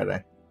तो क्या कर रहा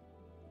है?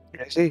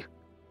 ऐसे ही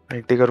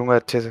एंटी करूंगा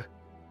अच्छे से।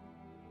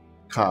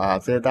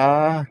 खासे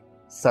था,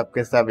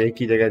 सबके सब एक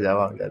ही जगह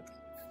जमा हो जाते।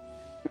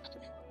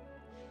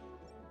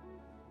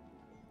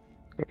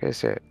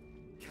 कैसे?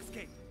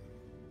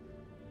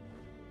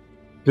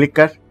 क्लिक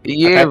कर,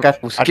 ये अटैक कर,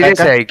 उसके अटैक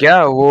जैसा कर। है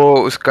क्या? वो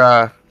उसका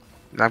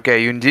नाम क्या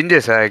है? यूनजिन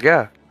जैसा है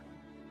क्या?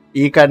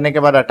 ई करने के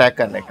बाद अटैक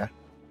करने का।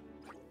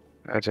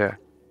 अच्छा,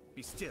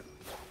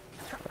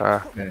 हाँ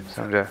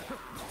समझा।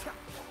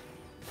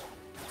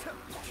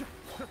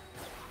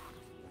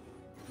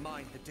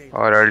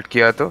 और अल्ट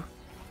किया तो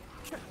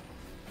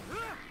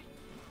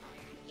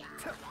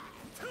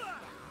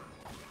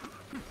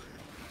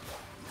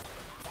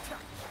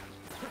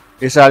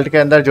इस अल्ट के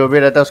अंदर जो भी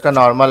रहता है उसका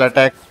नॉर्मल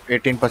अटैक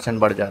 18%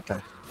 बढ़ जाता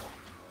है।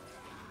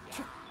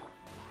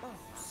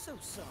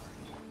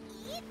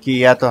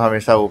 किया तो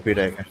हमेशा ओपी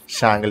रहेगा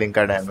शांगलिंग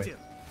का डैमेज।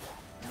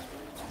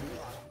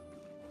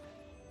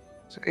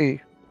 सही।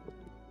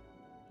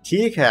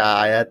 ठीक है,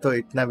 आया तो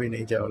इतना भी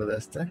नहीं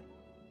जबरदस्त है,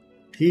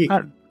 ठीक हाँ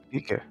है।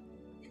 ठीक है,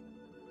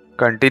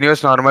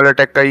 कंटिन्यूअस नॉर्मल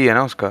अटैक का ही है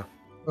ना उसका।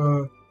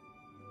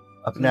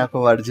 अपने आप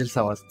को वर्जिल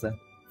समझता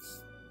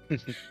है।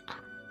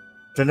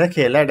 तूने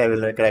खेला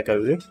डेविल में क्राई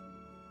कभी?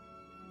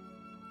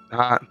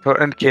 हाँ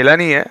थोड़ा खेला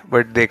नहीं है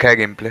बट देखा है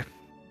गेम प्ले।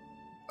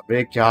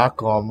 अबे क्या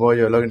कॉम्बो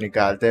जो लोग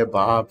निकालते हैं,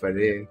 बाप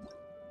रे,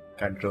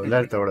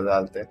 कंट्रोलर तोड़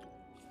डालते।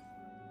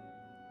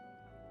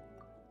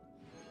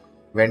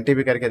 वेंटी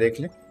भी करके देख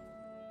ले।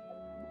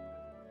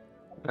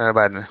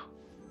 बाद में।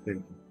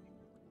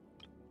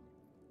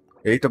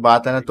 यही तो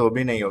बात है ना, तो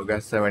भी नहीं होगा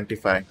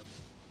 75।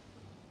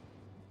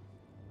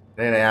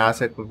 नहीं नहीं, यहाँ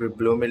से कोई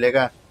ब्लू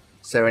मिलेगा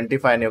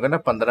 75 नहीं होगा ना,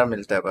 15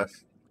 मिलता है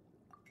बस,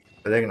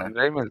 तो देखना।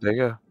 नहीं मिलता है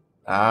क्या?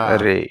 हाँ,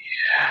 अरे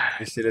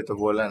इसीलिए तो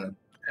बोला ना,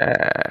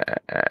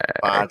 क्या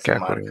 5 से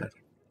मार करूँ? कर।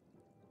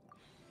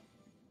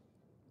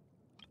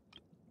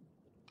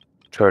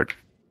 छोड़,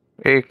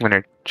 1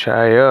 मिनट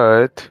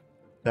शायद।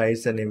 कहीं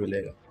से नहीं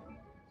मिलेगा।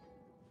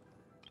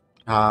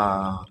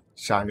 हाँ,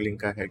 शांगलिंग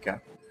का है क्या?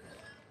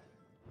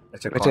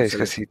 अच्छा, अच्छा इसका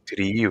कॉन्सोलेशन।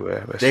 C3 ही हुआ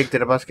है बस। देख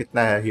तेरे पास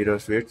कितना है हीरो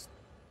स्वीट्स,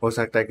 हो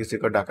सकता है किसी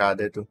को डका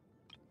दे तू।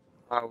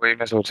 हाँ वही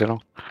मैं सोच रहा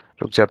हूँ।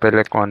 रुक जा,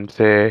 पहले कौन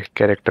से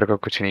कैरेक्टर का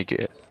कुछ नहीं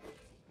किया है।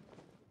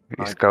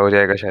 हाँ, इसका हो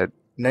जाएगा शायद।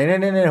 नहीं नहीं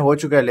नहीं नहीं, हो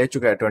चुका है, ले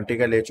चुका है, 20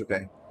 का ले चुका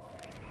है।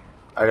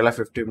 अगला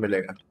 50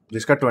 मिलेगा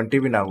जिसका 20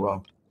 भी ना हुआ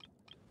हो।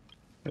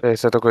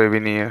 ऐसा तो कोई भी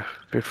नहीं है।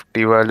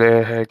 50 वाले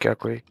है क्या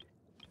कोई?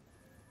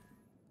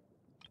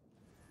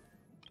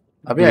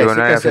 अभी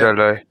डियोना या फिर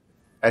अलॉय।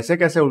 ऐसे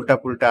कैसे उल्टा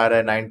पुल्टा आ रहा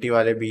है, 90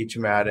 वाले बीच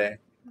में आ रहे हैं।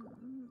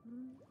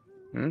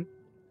 हम्म।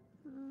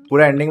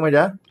 पूरा एंडिंग में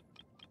जा।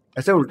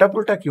 ऐसे उल्टा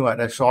पुल्टा क्यों आ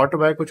रहा है? शॉर्ट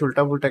बाय कुछ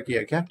उल्टा पुल्टा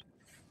किया क्या?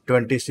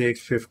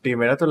 26 50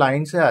 मेरा तो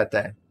लाइन से आता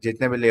है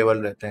जितने भी लेवल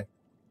रहते हैं।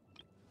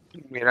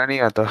 मेरा नहीं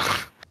आता।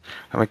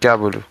 मैं क्या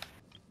बोलूँ।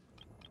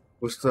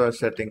 कुछ तो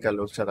सेटिंग का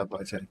लोग चला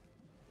पाचा है।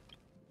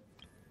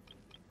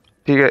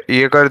 ठीक है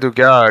ये कर दूं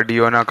क्या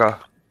डियोना का?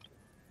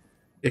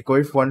 ये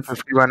कोई फोन।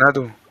 50 बना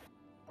दूं?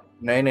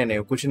 नहीं नहीं नहीं,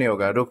 कुछ नहीं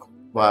होगा, रुक।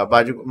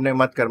 बाजू नहीं,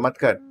 मत कर मत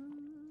कर।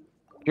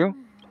 क्यों?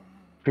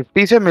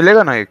 50 से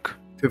मिलेगा ना एक?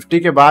 50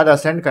 के बाद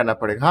असेंड करना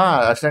पड़ेगा।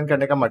 हाँ, असेंड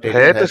करने का है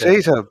मटेरियल है तो तेरे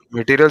सही, सब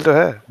मटेरियल तो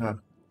है। हाँ।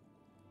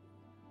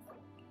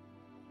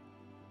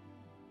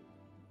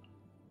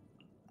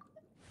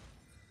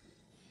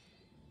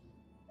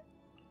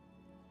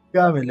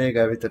 क्या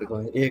मिलेगा अभी तेरे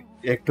को? एक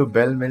एक तो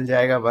बेल मिल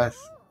जाएगा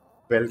बस।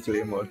 बेल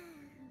क्लेम और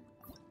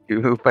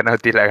क्यों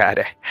पनौती लगा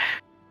रहा है?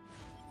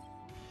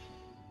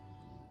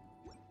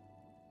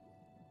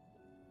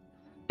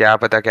 क्या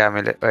पता क्या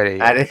मिले। अरे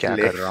यार अरे क्या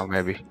ले, कर रहा हूँ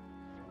मैं भी।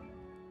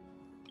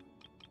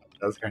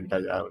 10 घंटा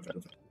जा उधर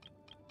से।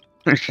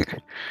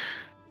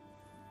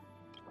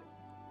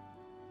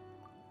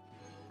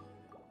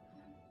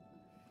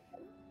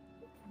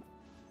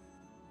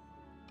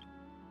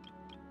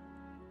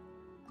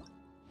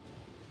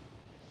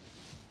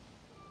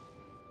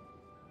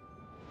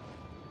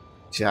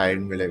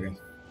 चाइल्ड मिलेगा।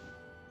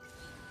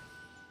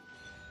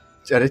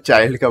 अरे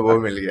चाइल्ड का वो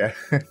मिल गया।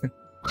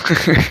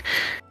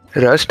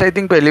 रस्ट आई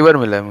थिंक पहली बार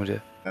मिला है मुझे।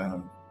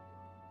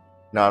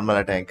 नॉर्मल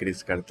अटैक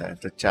इंक्रीज करता है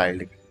तो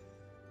चाइल्ड।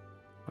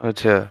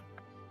 अच्छा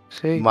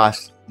सही।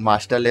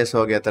 मास्टर लेस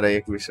हो गया तेरा,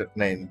 एक विषय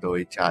नहीं, दो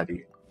ही, 4 ही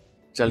है।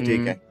 चल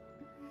ठीक है।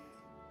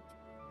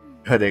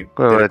 देख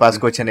कोई तेरे बात पास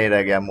नहीं। कुछ नहीं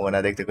रह गया,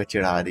 मोना देख तेरे को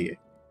चिढ़ा रही है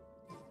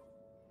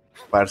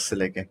पर्स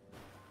लेके।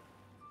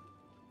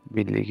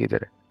 बिल्ली की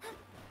तरह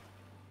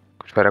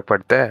कुछ फर्क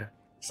पड़ता है? हाँ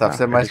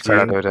सबसे मस्त एटलीस्ट खड़ा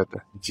तो जीन, हो जाता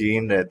है।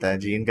 जीन रहता है,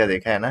 जीन का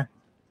देखा है ना?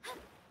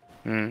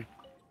 हम्म।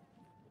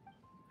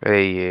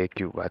 अरे ये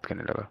क्यों बात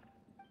करने लगा?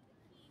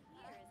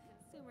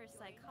 Consumer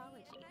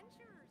psychology.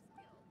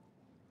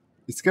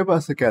 इसके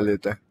पास से क्या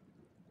लेता है?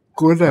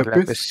 कौन है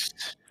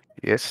लैपिस।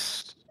 यस।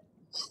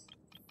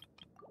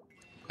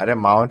 अरे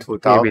माउंट ये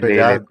फुताओ भी पे ले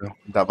जा, लेता हूँ।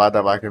 दबा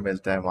दबा के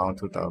मिलता है माउंट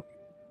फुताओ।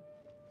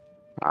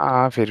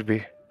 हाँ फिर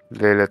भी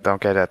ले लेता हूँ,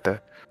 क्या जाता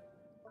है।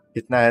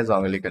 कितना है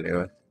जोंगली का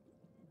लेवल?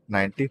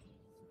 90।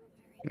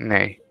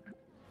 नहीं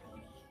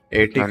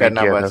 80 इतना नहीं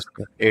करना किया था बस।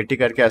 उसका। 80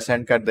 करके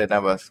असेंड कर देना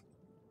बस।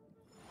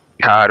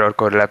 यार और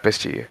कोर लैपिस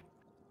चाहिए।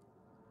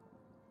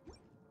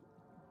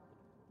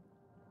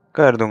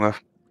 कर दूंगा,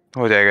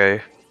 हो जाएगा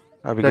ये।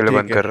 अभी तो के लिए ठीक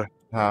बंद है, कर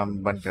रहा। हाँ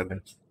बंद कर दे।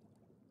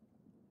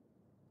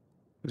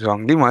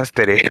 जोंगली मस्त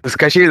है रे,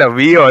 उसका शील्ड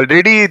अभी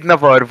ऑलरेडी इतना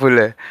पावरफुल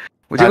है।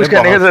 मुझे अरे कुछ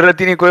करने की बहुत,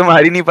 जरूरत ही नहीं, कोई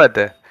मार ही नहीं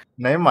पाता है।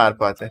 नहीं मार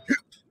पाते।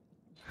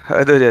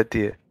 हद हो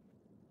जाती है।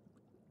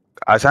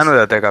 आसान हो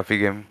जाता है काफी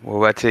गेम, वो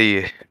बात सही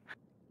है।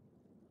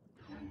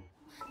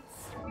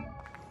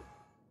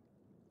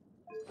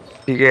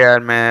 ठीक है यार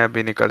मैं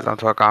अभी निकलता हूँ,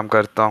 थोड़ा काम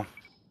करता हूँ।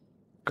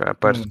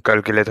 पर हम्म,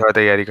 कल के लिए थोड़ा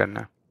तैयारी करना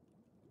है।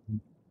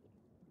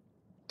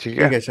 ठीक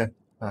ठीक है। है चल।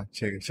 हाँ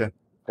ठीक है चल।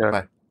 चल।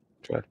 बाय।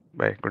 चल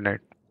bye, good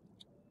night.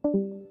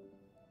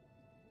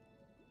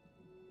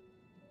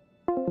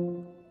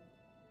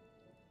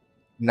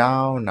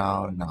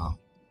 now.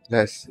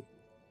 Let's see.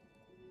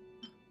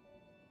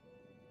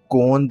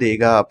 कौन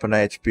देगा अपना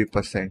HP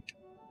 %?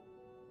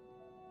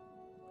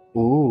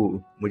 ओह,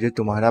 मुझे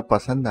तुम्हारा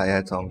पसंद आया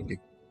सॉन्ग।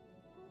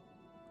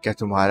 क्या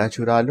तुम्हारा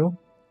चुरा लूं?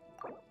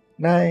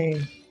 नहीं।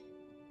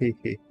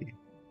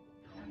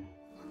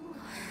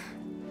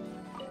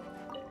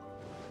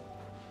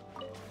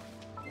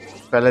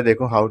 पहले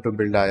देखो हाउ टू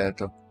बिल्ड आया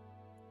तो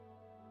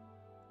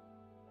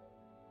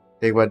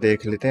एक बार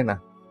देख लेते हैं ना।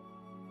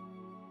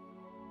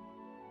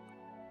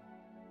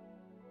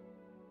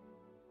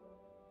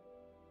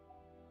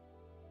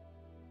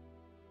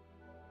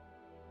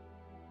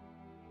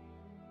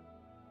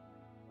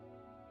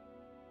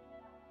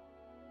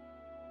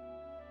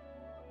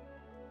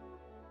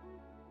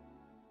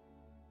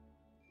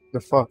 The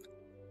fuck?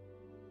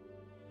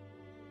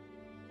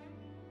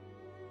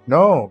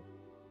 No.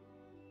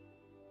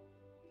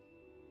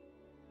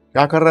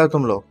 क्या कर रहे हो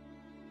तुम लोग?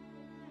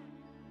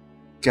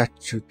 क्या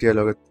चूतिया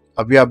लोग।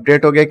 अभी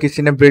अपडेट हो गया,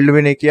 किसी ने बिल्ड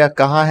भी नहीं किया।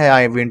 कहाँ है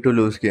I win to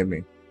lose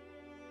gaming?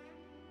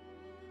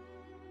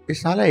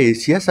 इस साला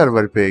एशिया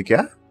सर्वर पे है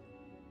क्या?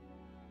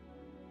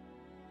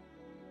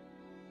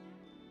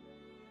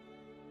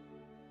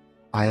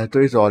 आया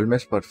तो is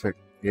almost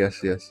perfect.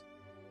 Yes yes.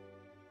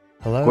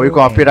 कोई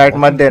कॉपीराइट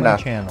मत देना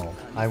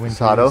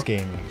सारो।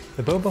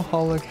 The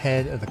Bobaholic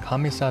head of the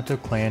Kamisato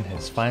clan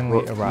has finally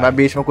arrived. मैं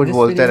बीच में कुछ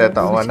बोलते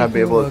रहता हूँ ना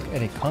बेबोल। Look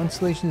at a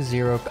Constellation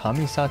Zero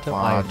Kamisato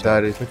ayato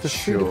with the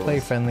free-to-play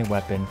friendly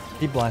weapon,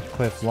 the Black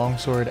Cliff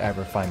Longsword at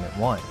Refinement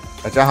 1.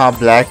 अच्छा हाँ,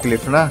 ब्लैक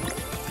क्लिफ ना।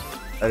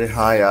 अरे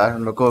हाँ यार,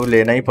 मेरे को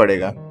लेना ही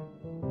पड़ेगा।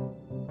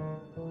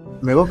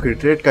 मेरे को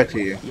क्रिट रेट का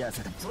चाहिए।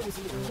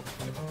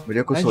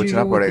 मुझे कुछ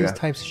सोचना पड़ेगा। With these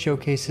types of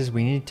showcases,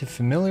 we need to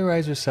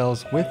familiarize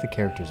ourselves with the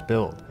character's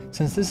build.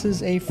 Since this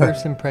is a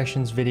first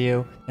impressions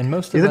video, and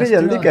most of us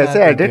do not have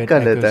a good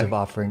echoes of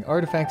offering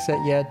artifact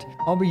set yet,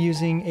 I'll be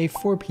using a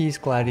 4-piece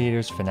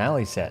Gladiators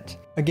finale set.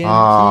 Again,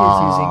 he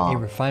is using a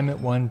Refinement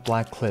 1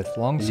 Black Cliff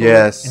Longsword,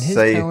 and his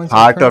talents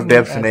are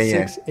currently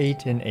at 6,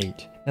 8, and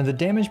 8. Now the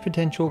damage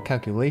potential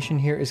calculation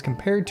here is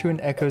compared to an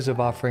Echoes of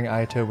Offering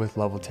Ayato with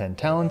level 10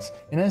 talents,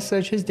 and as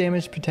such his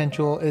damage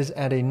potential is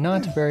at a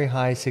not very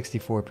high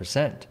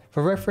 64%.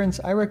 For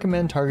reference, I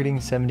recommend targeting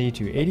 70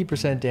 to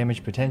 80%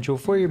 damage potential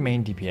for your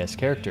main DPS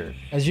character.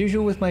 As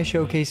usual with my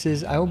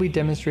showcases, I will be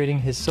demonstrating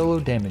his solo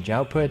damage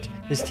output,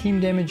 his team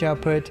damage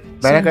output,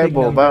 some big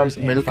numbers,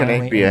 and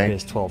finally in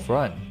his 12th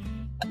run.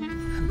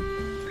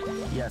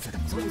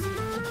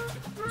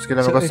 उसके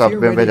लिए मेरे को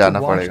Subway पे जाना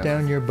wash पड़ेगा।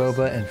 down your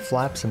boba and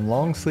flap some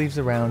long sleeves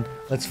around,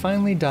 let's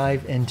finally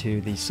dive into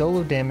the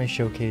solo damage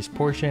showcase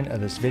portion of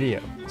this video.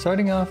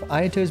 Starting off,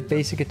 Ayato's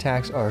basic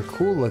attacks are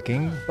cool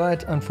looking,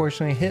 but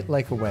unfortunately hit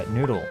like a wet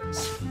noodle.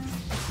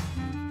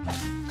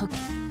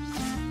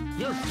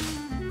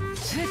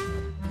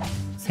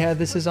 Yeah,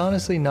 this is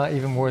honestly not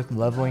even worth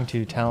leveling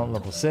to talent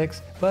level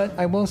 6, but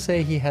I will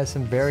say he has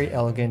some very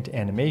elegant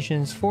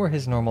animations for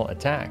his normal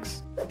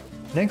attacks.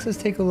 Next, let's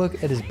take a look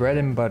at his bread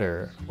and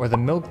butter, or the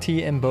milk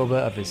tea and boba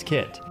of his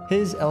kit,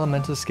 his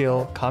elemental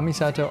skill,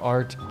 Kamisato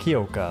Art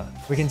Kyoka.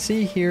 We can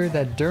see here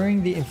that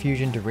during the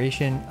infusion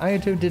duration,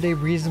 Ayato did a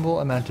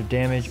reasonable amount of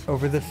damage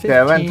over the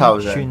 15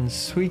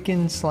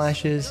 Shinsuiken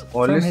slashes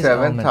from his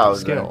elemental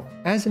skill.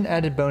 As an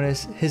added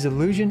bonus, his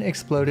illusion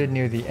exploded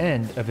near the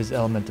end of his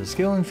elemental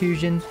skill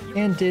infusion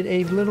and did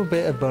a little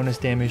bit of bonus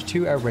damage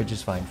to our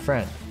Regis-Fine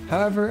friend.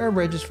 However, our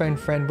Regis-Fine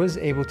friend was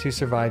able to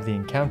survive the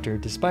encounter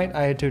despite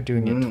Ayato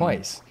doing it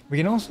twice. We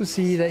can also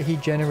see that he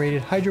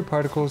generated Hydro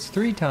Particles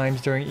 3 times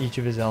during each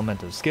of his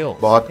elemental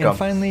skills. And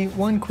finally,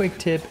 one quick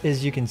tip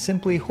is you can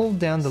simply hold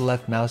down the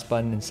left mouse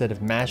button instead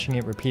of mashing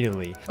it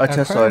repeatedly.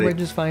 Our prior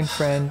Regis-Fine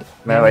friend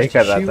managed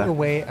to shoot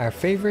away our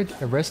favorite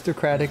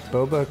aristocratic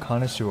boba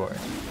connoisseur.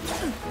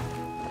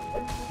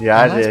 And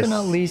last but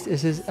not least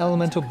is his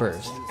elemental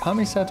burst,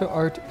 Kamisato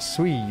Art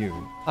Suiyu.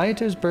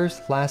 Ayato's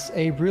burst lasts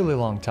a really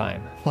long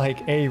time, like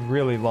a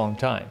really long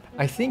time.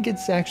 I think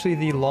it's actually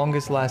the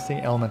longest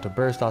lasting elemental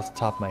burst off the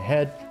top of my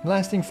head,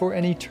 lasting for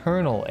an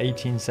eternal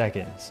 18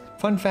 seconds.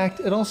 Fun fact,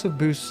 it also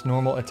boosts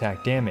normal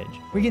attack damage.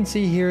 We can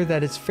see here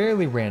that it's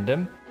fairly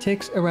random,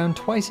 ticks around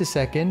twice a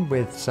second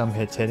with some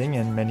hits hitting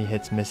and many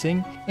hits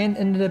missing, and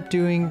ended up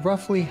doing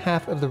roughly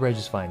half of the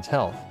Regis-Fine's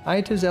health.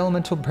 Ayato's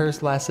elemental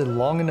burst lasted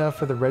long enough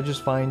for the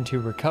Regis-Fine to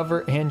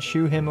recover and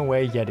shoo him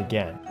away yet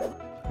again.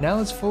 Now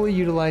let's fully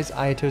utilize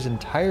Ayato's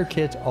entire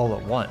kit all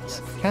at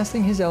once.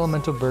 Casting his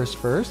elemental burst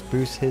first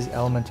boosts his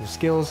elemental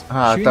skills,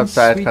 shooting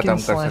Suiken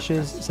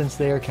slashes since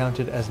they are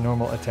counted as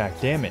normal attack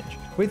damage.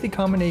 With the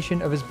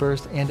combination of his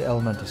burst and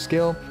elemental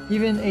skill,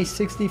 even a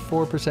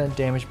 64%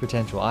 damage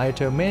potential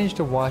Ayato managed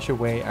to wash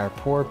away our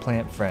poor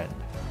plant friend.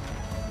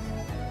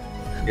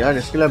 यार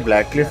इसके लिए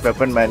black Cliff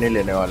weapon मैं नहीं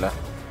लेने वाला।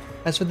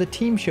 As for the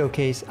team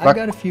showcase, I've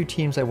got a few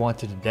teams I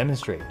wanted to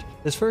demonstrate.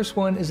 This first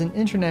one is an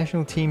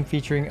international team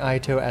featuring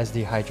Ayato as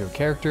the Hydro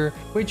character,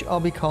 which I'll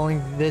be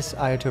calling this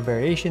Ayato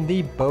variation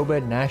the Boba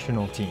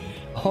National Team.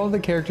 All the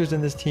characters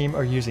in this team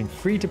are using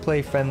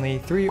free-to-play friendly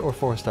 3 or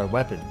 4-star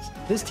weapons.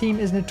 This team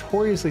is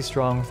notoriously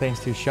strong thanks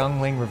to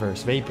Xiangling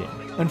reverse vaping.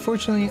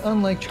 Unfortunately,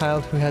 unlike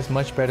Child, who has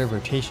much better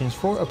rotations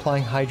for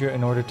applying Hydro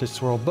in order to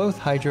swirl both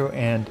Hydro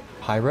and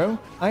Pyro,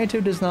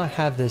 Ayato does not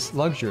have this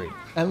luxury.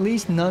 At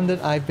least none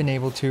that I've been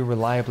able to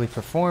reliably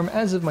perform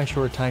as of my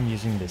short time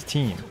using this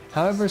team.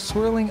 However,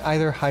 swirling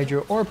either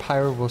Hydro or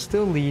Pyro will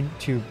still lead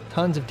to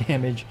tons of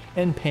damage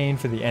and pain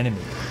for the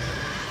enemy.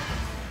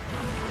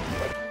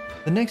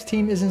 The next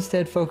team is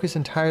instead focused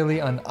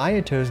entirely on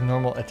Ayato's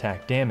normal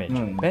attack damage.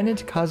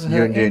 Bennett,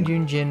 Kazuha, and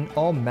Yunjin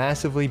all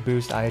massively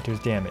boost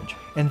Ayato's damage,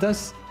 and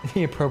thus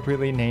the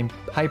appropriately named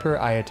Hyper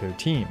Ayato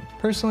team.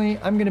 Personally,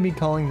 I'm going to be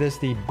calling this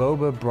the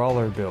Boba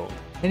Brawler build.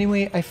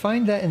 Anyway, I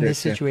find that in this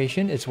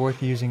situation, it's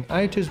worth using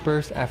Ayato's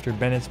burst after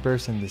Bennett's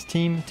burst in this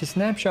team to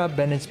snapshot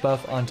Bennett's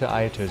buff onto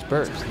Ayato's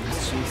burst.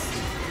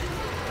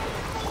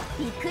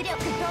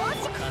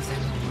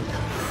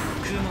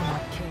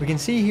 We can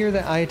see here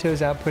that Ayato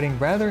is outputting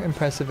rather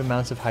impressive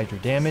amounts of Hydro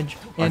damage,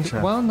 and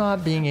while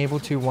not being able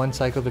to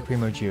one-cycle the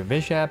Primo Geo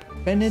Bishop,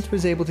 Bennett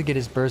was able to get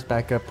his burst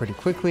back up pretty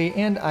quickly,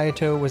 and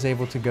Ayato was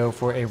able to go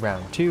for a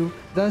round 2,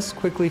 thus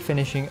quickly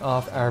finishing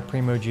off our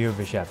Primo Geo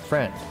Bishop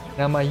friend.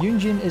 Now my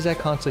Yunjin is at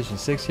Constellation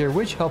 6 here,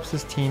 which helps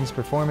this team's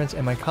performance,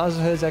 and my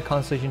Kazuha is at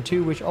Constellation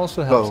 2, which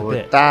also helps a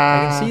bit.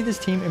 I can see this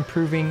team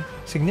improving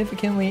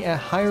significantly at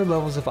higher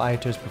levels of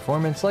Ayato's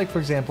performance, like for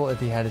example if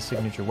he had a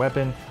signature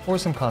weapon or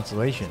some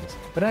constellations.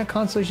 But at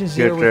Constellation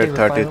 0 with a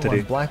Refinement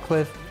 1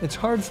 Blackcliff, it's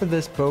hard for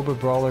this Boba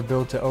Brawler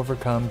build to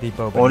overcome the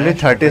Boba Only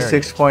natural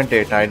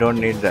 36.8, I don't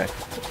need that.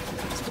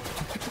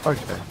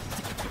 Okay.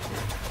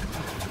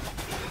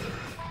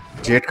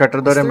 Jet cutter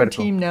This third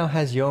team now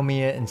has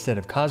Yoimiya instead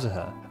of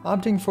Kazuha,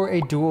 opting for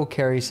a dual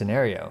carry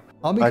scenario.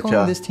 I'll be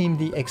calling this team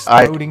the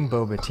Exploding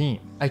Boba team.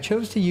 I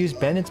chose to use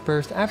Bennett's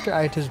burst after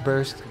Ayato's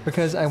burst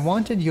because I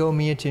wanted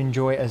Yoimiya to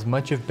enjoy as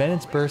much of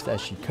Bennett's burst as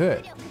she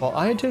could. While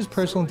Ayato's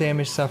personal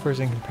damage suffers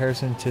in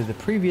comparison to the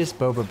previous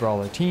Boba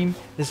Brawler team,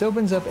 this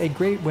opens up a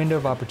great window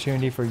of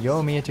opportunity for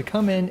Yoimiya to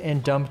come in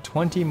and dump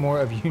 20 more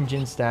of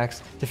Yunjin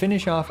stacks to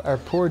finish off our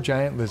poor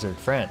giant lizard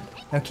friend.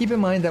 Now keep in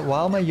mind that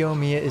while my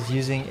Yoimiya is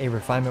using a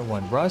Refinement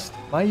 1 Rust,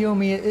 my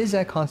Yoimiya is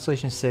at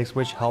Constellation 6,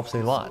 which helps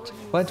a lot.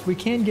 But we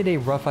can get a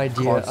rough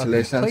idea of the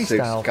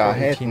playstyle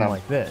for a team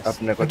like this.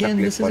 Again,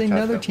 this is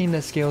another team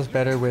that scales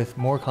better with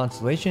more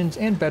constellations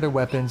and better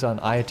weapons on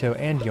Ayato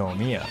and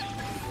Yoimiya.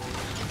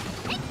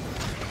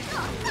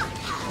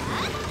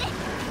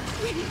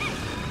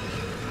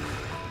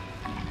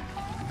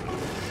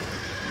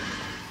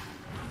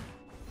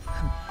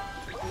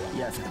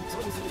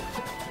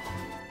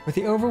 With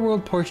the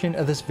overworld portion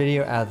of this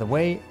video out of the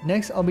way,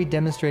 next I'll be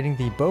demonstrating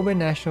the Boba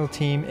National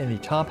team in the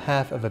top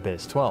half of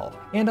Abyss 12,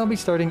 and I'll be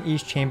starting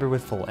each chamber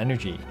with full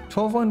energy.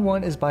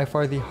 12-1-1 is by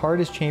far the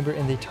hardest chamber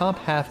in the top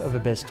half of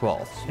Abyss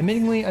 12.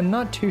 Admittingly, I'm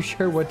not too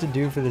sure what to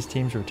do for this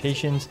team's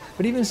rotations,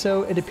 but even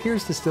so, it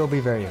appears to still be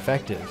very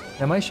effective.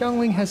 Now my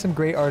Xiangling has some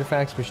great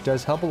artifacts which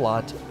does help a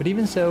lot, but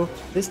even so,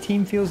 this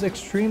team feels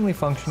extremely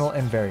functional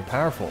and very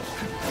powerful.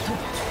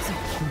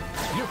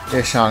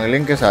 ये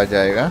Xiangling के साथ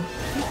जाएगा.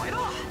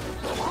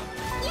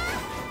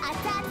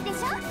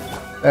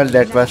 Well,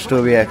 that was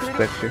to be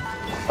expected.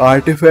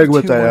 Artifact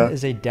बताया.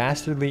 Is a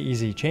dastardly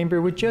easy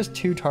chamber with just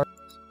 2 targets.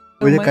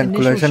 मुझे My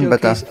conclusion initial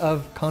बता. showcase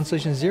of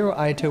Constellation 0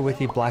 Ayato with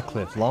the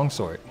Blackcliff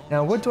Longsword.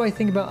 Now what do I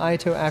think about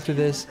Ayato after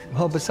this?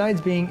 Well, besides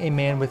being a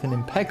man with an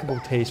impeccable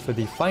taste for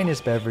the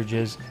finest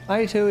beverages,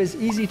 Ayato is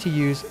easy to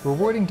use,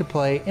 rewarding to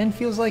play, and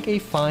feels like a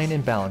fine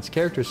and balanced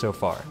character so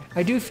far.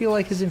 I do feel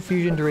like his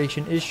infusion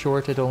duration is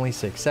short at only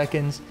 6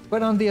 seconds,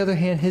 but on the other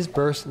hand his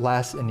burst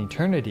lasts an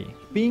eternity.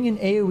 Being an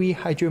AoE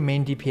Hydro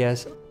main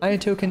DPS,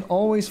 Ayato can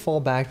always fall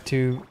back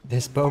to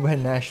this Boba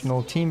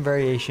National team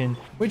variation,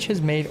 which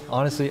has made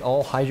honestly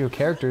all Hydro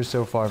characters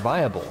so far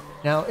viable.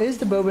 Now, is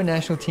the Boba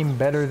National team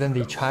better than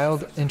the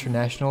Child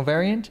International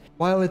variant?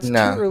 While it's too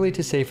early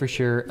to say for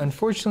sure,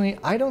 unfortunately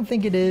I don't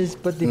think it is,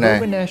 but the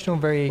Boba National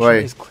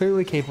variation is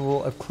clearly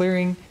capable of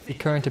clearing the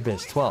current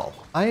Abyss 12.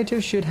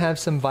 Ayato should have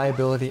some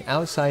viability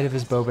outside of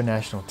his Boba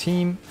National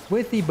team,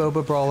 with the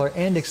Boba Brawler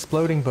and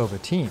Exploding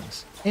Boba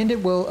teams. And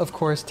it will, of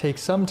course, take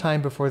some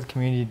time before the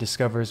community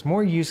discovers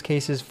more use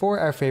cases for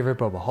our favorite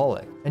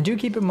Bobaholic. And do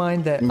keep in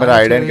mind that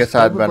Ayato's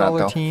Boba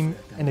Brawler team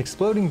and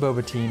Exploding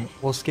Boba team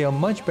will scale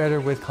much better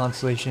with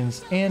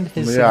constellations and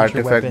his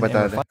signature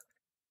weapon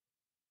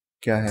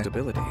and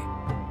stability.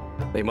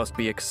 They must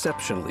be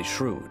exceptionally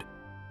shrewd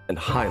and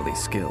highly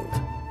skilled.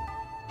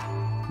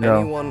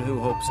 Anyone who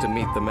hopes to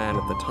meet the man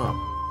at the top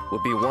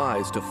would be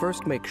wise to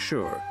first make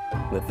sure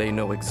that they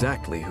know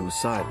exactly whose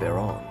side they're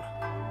on.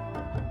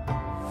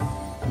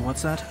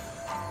 What's that?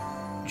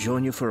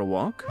 Join you for a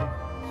walk?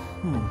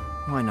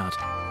 Why not?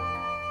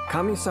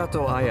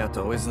 Kamisato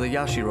Ayato is the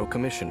Yashiro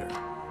commissioner.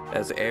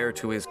 As heir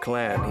to his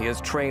clan, he has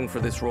trained for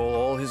this role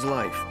all his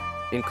life,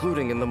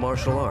 including in the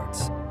martial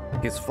arts.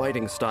 His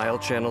fighting style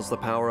channels the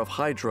power of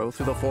Hydro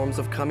through the forms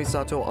of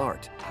Kamisato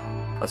art.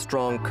 A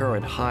strong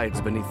current hides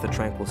beneath the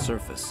tranquil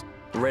surface,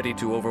 ready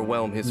to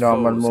overwhelm his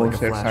foes like a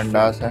flash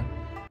flood.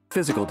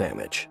 Physical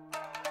damage.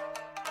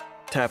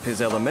 Tap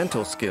his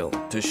elemental skill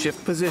to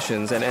shift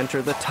positions and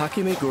enter the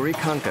Takemiguri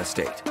Kanka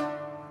state.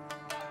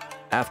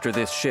 After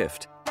this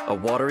shift, a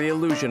watery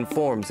illusion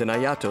forms in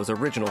Ayato's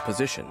original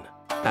position.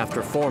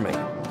 After forming,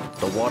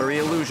 the watery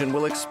illusion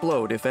will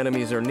explode if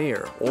enemies are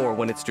near or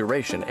when its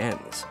duration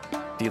ends,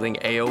 dealing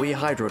AoE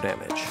hydro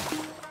damage.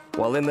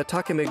 While in the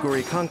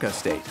Takemiguri Kanka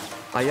state,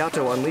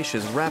 Ayato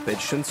unleashes rapid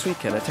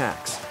Shunsuiken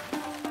attacks,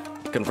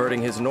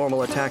 converting his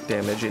normal attack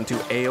damage into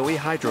AoE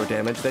hydro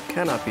damage that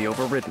cannot be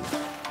overridden.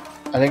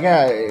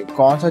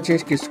 कौन सा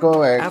चीज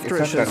किसको After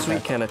a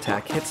Shunsuiken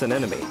attack hits an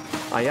enemy,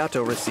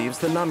 Ayato receives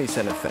the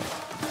Namisen effect,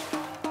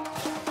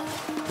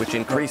 which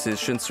increases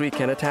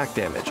Shunsuiken attack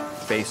damage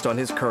based on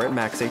his current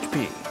max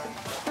HP.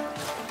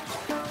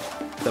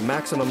 The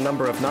maximum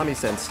number of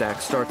Namisen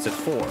stacks starts at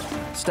 4.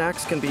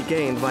 Stacks can be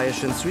gained via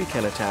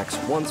Shunsuiken attacks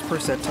once per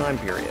set time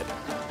period,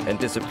 and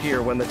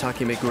disappear when the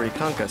Takemiguri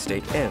Kanka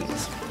state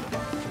ends.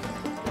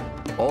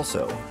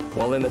 Also,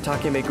 while in the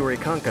Takemiguri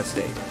Kanka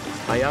state,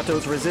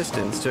 Ayato's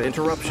resistance to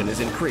interruption is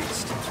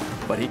increased,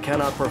 but he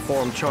cannot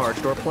perform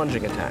charged or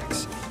plunging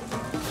attacks.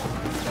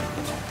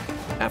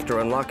 After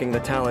unlocking the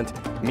talent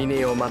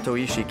Mineo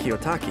Matoishi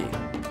Kiyotaki,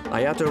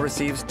 Ayato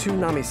receives 2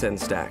 Namisen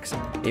stacks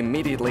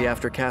immediately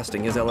after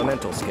casting his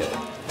elemental skill.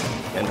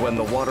 And when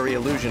the watery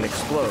illusion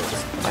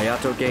explodes,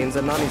 Ayato gains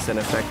a Namisen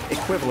effect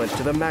equivalent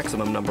to the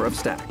maximum number of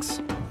stacks.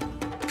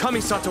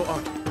 Kamisato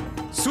art.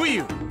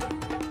 Suiyu!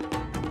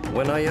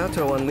 When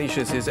Ayato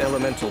unleashes his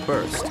elemental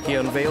burst, he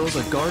unveils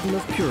a garden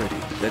of purity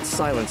that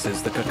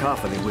silences the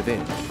cacophony within.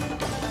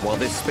 While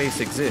this space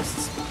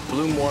exists,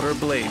 bloom water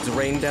blades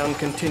rain down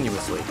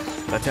continuously,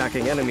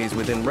 attacking enemies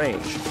within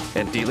range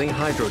and dealing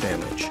hydro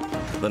damage.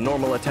 The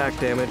normal attack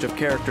damage of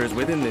characters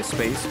within this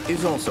space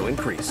is also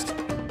increased.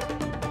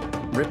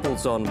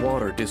 Ripples on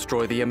water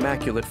destroy the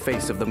immaculate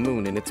face of the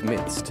moon in its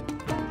midst,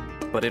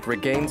 but it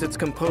regains its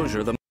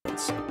composure the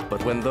moments.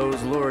 But when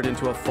those lured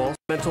into a false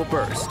mental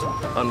burst,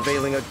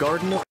 unveiling a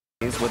garden of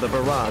enemies with a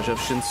barrage of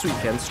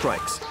Shinsuiken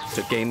strikes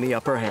to gain the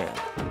upper hand.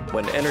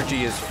 When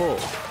energy is full,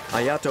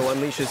 Ayato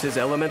unleashes his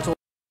elemental.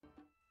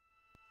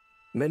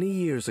 Many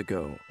years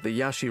ago, the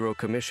Yashiro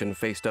Commission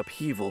faced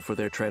upheaval for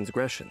their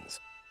transgressions.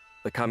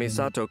 The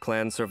Kamisato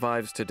clan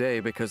survives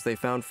today because they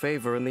found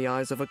favor in the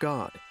eyes of a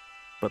god,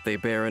 but they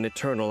bear an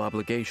eternal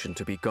obligation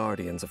to be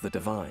guardians of the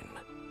divine.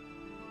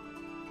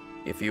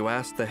 If you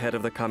ask the head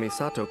of the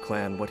Kamisato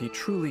clan what he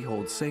truly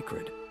holds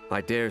sacred, I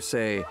dare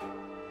say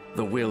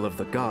the will of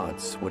the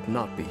gods would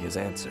not be his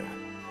answer.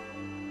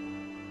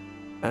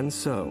 And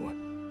so,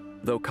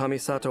 though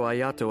Kamisato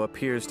Ayato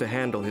appears to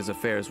handle his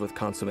affairs with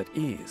consummate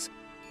ease,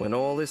 when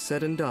all is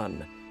said and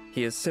done,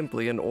 he is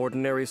simply an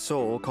ordinary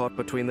soul caught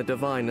between the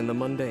divine and the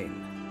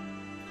mundane.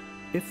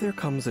 If there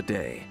comes a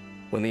day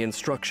when the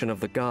instruction of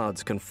the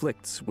gods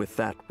conflicts with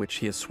that which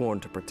he has sworn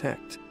to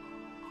protect,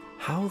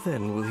 how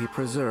then will he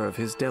preserve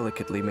his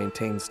delicately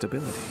maintained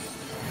stability?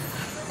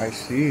 I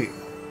see.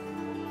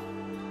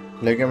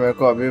 लेकिन मेरे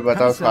को अभी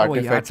बताओ उसका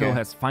artefact क्या Ayato है?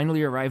 has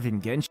finally arrived in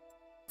Genshin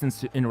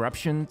since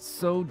interruption,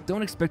 so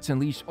don't expect to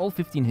unleash all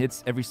 15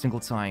 hits every single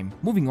time.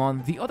 Moving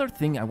on, the other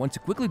thing I want to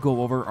quickly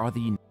go over are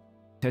the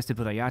tested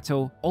with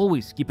Ayato.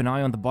 Always keep an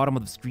eye on the bottom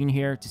of the screen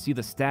here to see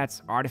the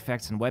stats,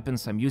 artifacts, and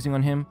weapons I'm using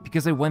on him,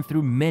 because I went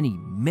through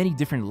many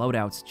different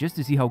loadouts just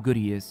to see how good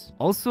he is.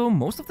 Also,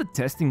 most of the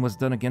testing was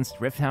done against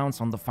Rift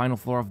Hounds on the final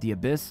floor of the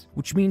Abyss,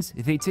 which means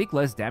they take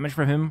less damage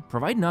from him,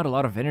 provide not a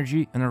lot of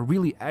energy, and are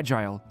really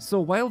agile. So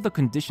while the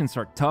conditions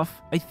are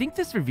tough, I think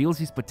this reveals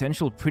his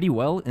potential pretty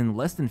well in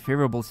less than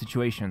favorable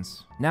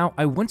situations. Now,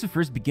 I want to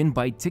first begin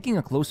by taking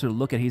a closer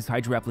look at his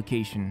Hydro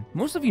application.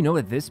 Most of you know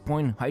at this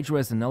point, Hydro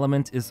as an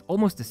element is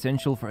almost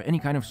essential for any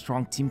kind of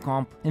strong team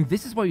comp, and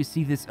this is why you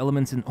see this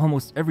element in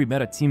almost every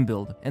meta team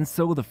build. And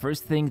so the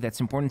first thing that's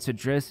important to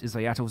address is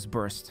Ayato's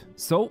burst.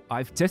 So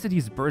I've tested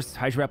his burst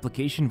Hydro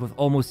application with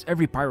almost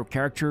every pyro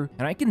character,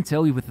 and I can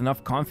tell you with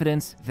enough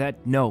confidence that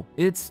no,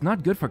 it's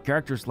not good for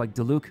characters like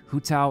Diluc, Hu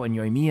Tao, and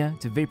Yoimiya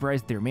to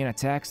vaporize their main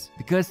attacks,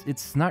 because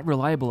it's not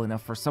reliable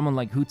enough for someone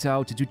like Hu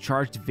Tao to do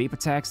charged vape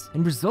attacks,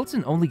 and results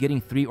in only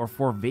getting 3 or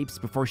 4 vapes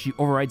before she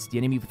overrides the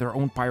enemy with her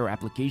own pyro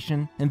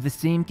application, and the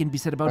same can be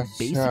said about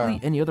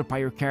basically any other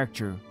pyro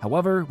character.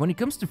 However, when it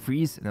comes to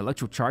freeze and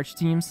electro charge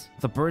teams,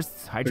 the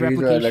burst's Hydro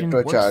application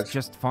works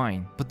just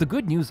fine. But the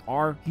good news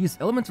are, his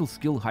elemental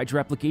skill Hydro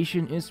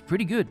application is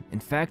pretty good. In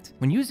fact,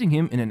 when using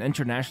him in an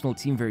international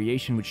team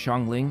variation with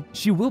Xiangling,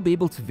 she will be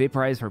able to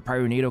vaporize her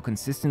Pyronado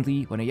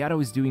consistently when Ayato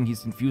is doing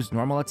his infused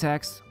normal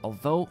attacks,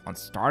 although on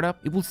startup,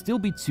 it will still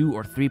be 2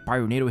 or 3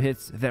 Pyronado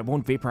hits that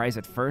won't vaporize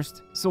at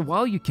first. So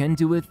while you can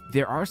do it,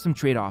 there are some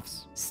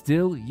trade-offs.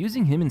 Still,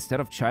 using him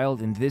instead of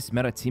Child in this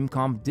meta team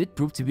comp did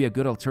prove to be a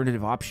good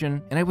alternative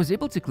option, and I was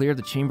able to clear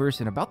the chambers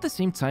in about the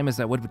same time as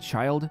I would with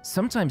Child,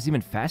 sometimes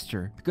even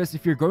faster, because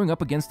if you're going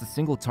up against a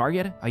single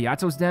target,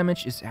 Ayato's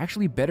damage is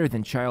actually better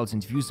than Child's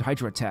infused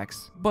Hydra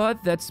attacks.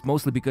 But that's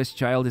mostly because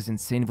Child is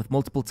insane with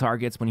multiple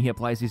targets when he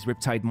applies his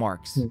Riptide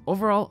marks.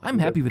 Overall, I'm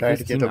happy with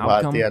this team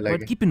outcome,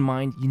 but keep in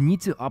mind, you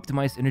need to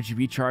optimize energy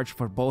recharge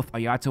for both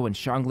Ayato and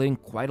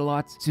Xiangling quite a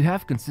lot to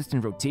have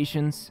consistent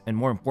rotations, and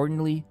more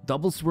importantly,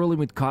 double swirling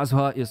with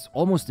Kazuha is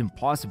almost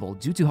impossible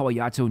due to how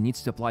Ayato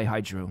needs to apply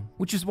Hydro,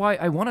 which is why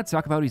I want to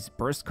talk about his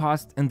burst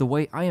cost and the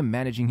way I am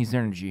managing his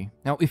energy.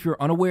 Now, if you're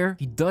unaware,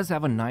 he does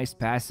have a nice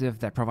passive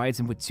that provides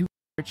him with 2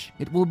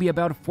 it will be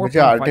about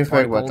 4.5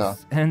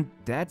 particles, and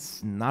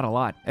that's not a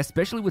lot,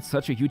 especially with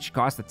such a huge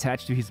cost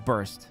attached to his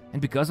burst.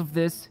 And because of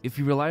this, if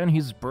you rely on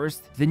his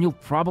burst, then you'll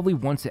probably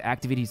want to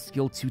activate his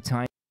skill 2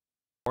 times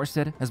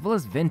as well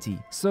as Venti,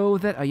 so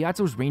that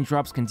Ayato's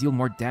raindrops can deal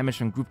more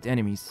damage on grouped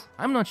enemies.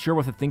 I'm not sure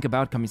what to think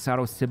about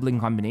Kamisaro's sibling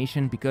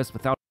combination, because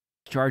without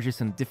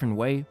charges in a different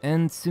way,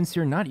 and since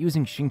you're not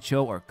using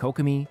Xingqiu or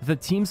Kokomi, the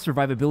team's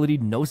survivability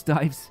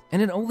nosedives,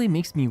 and it only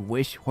makes me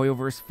wish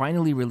Hoyoverse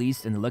finally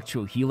released an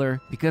Electro Healer,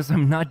 because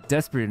I'm not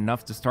desperate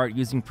enough to start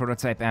using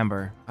Prototype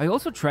Amber. I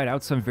also tried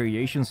out some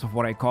variations of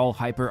what I call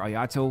Hyper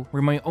Ayato,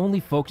 where my only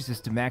focus is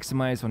to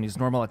maximize on his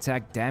normal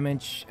attack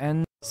damage,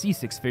 and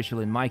C6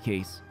 Fischl in my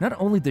case. Not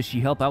only does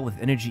she help out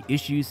with energy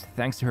issues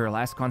thanks to her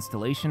last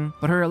constellation,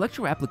 but her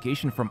electro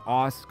application from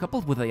Oz,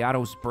 coupled with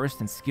Ayato's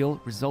burst and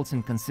skill, results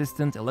in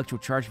consistent electro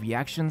charge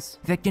reactions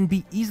that can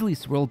be easily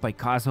swirled by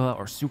Kazuha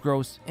or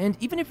Sucrose, and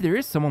even if there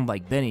is someone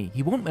like Benny,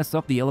 he won't mess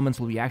up the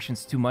elemental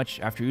reactions too much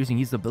after using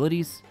his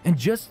abilities. And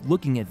just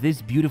looking at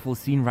this beautiful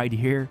scene right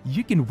here,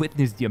 you can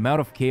witness the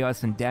amount of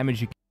chaos and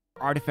damage you can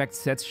artifact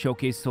sets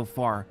showcased so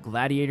far: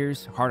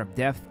 Gladiators, Heart of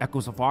Death,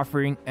 Echoes of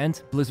Offering,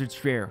 and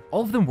Blizzard's Rare.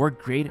 All of them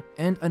work great,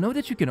 and I know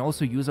that you can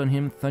also use on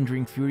him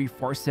Thundering Fury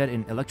 4 set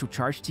in Electro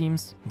Charge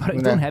teams, but I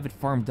don't have it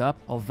farmed up,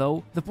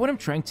 although the point I'm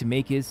trying to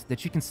make is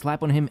that you can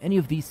slap on him any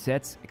of these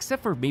sets,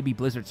 except for maybe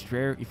Blizzard's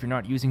Rare if you're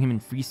not using him in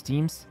freeze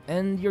teams,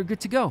 and you're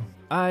good to go.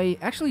 I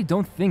actually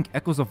don't think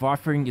Echoes of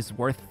Offering is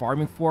worth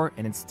farming for,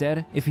 and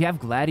instead, if you have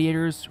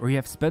Gladiators or you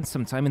have spent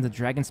some time in the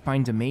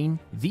Dragonspine domain,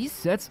 these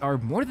sets are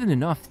more than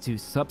enough to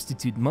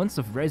substitute months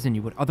of resin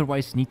you would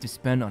otherwise need to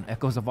spend on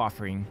Echoes of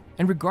Offering.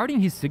 And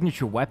regarding his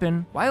signature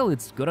weapon, while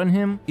it's good on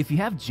him, if you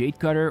have Jade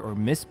Cutter or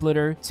Mist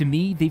Splitter, to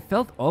me, they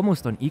felt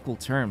almost on equal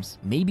terms.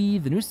 Maybe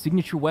the new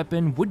signature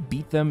weapon would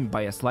beat them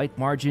by a slight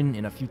margin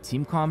in a few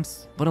team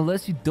comps, but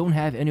unless you don't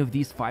have any of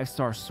these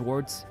 5-star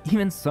swords,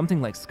 even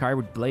something like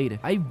Skyward Blade,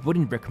 I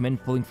wouldn't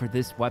recommend pulling for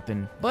this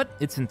weapon, but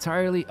it's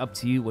entirely up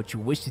to you what you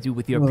wish to do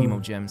with your Primo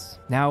Gems.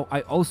 Now,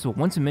 I also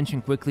want to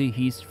mention quickly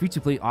his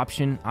free-to-play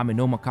option,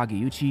 Amenoma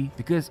Kageuchi,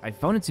 because I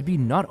found it to be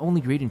not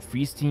only great in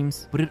freeze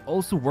teams, but it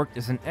also worked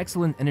as an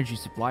excellent energy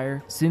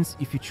supplier, since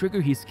if you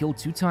trigger his skill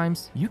 2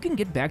 times, you can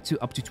get back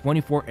to up to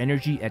 24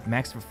 energy at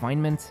max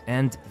refinement,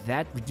 and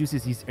that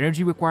reduces his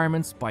energy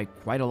requirements by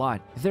quite a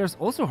lot. There's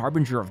also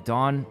Harbinger of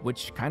Dawn,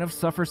 which kind of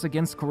suffers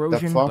against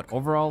corrosion, but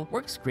overall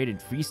works great in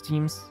freeze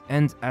teams.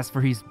 And as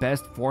for his best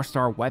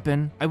 4-star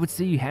weapon, I would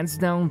say hands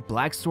down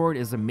Black Sword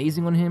is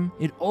amazing on him.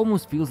 It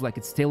almost feels like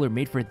it's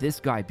tailor-made for this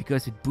guy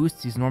because it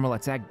boosts his normal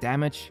attack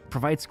damage,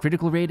 provides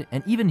critical rate,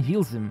 and even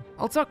heals him.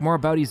 I'll talk more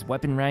about his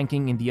weapon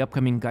ranking in the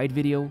upcoming guide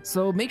video,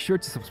 so make sure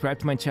to subscribe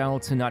to my channel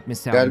to not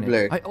miss out on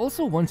it. I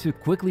also want to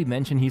quickly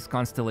mention his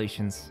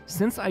constellations.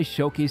 Since I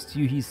showcased to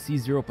you his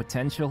C0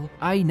 potential,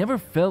 I never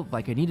felt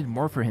like I needed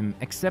more for him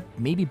except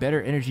maybe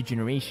better energy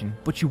generation,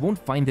 but you won't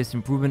find this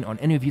improvement on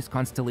any of his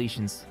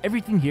constellations.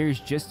 Everything here is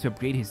just to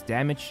upgrade his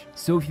damage,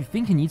 so if you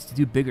think he needs to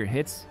do bigger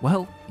hits,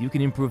 well, you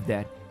can improve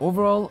that.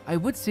 Overall, I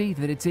would say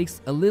that it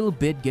takes a little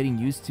bit getting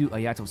used to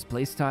Ayato's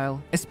playstyle,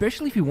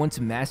 especially if you want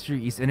to master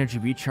his energy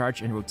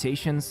recharge and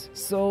rotations,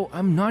 so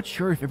I'm not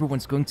sure if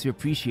everyone's going to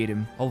appreciate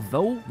him.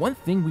 Although, one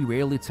thing we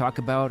rarely talk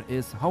about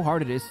is how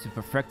hard it is to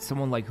perfect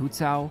someone like Hu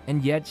Tao,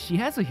 and yet she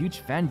has a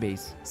huge fan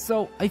base.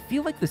 So I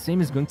feel like the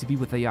same is going to be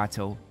with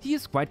Ayato. He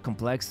is quite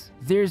complex,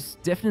 there's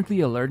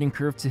definitely a learning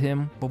curve to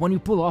him, but when you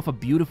pull off a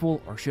beautiful,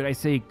 or should I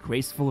say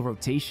graceful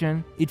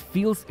rotation, it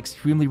feels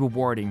extremely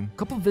rewarding.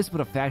 Couple this with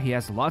the fact he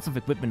has lots of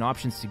equipment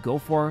options to go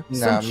for,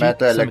 some cheap,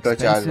 some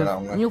expensive,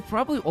 and you'll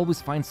probably always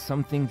find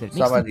something that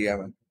makes समझ गया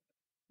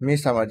मैं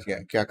समझ गया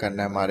क्या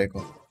करना है हमारे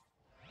को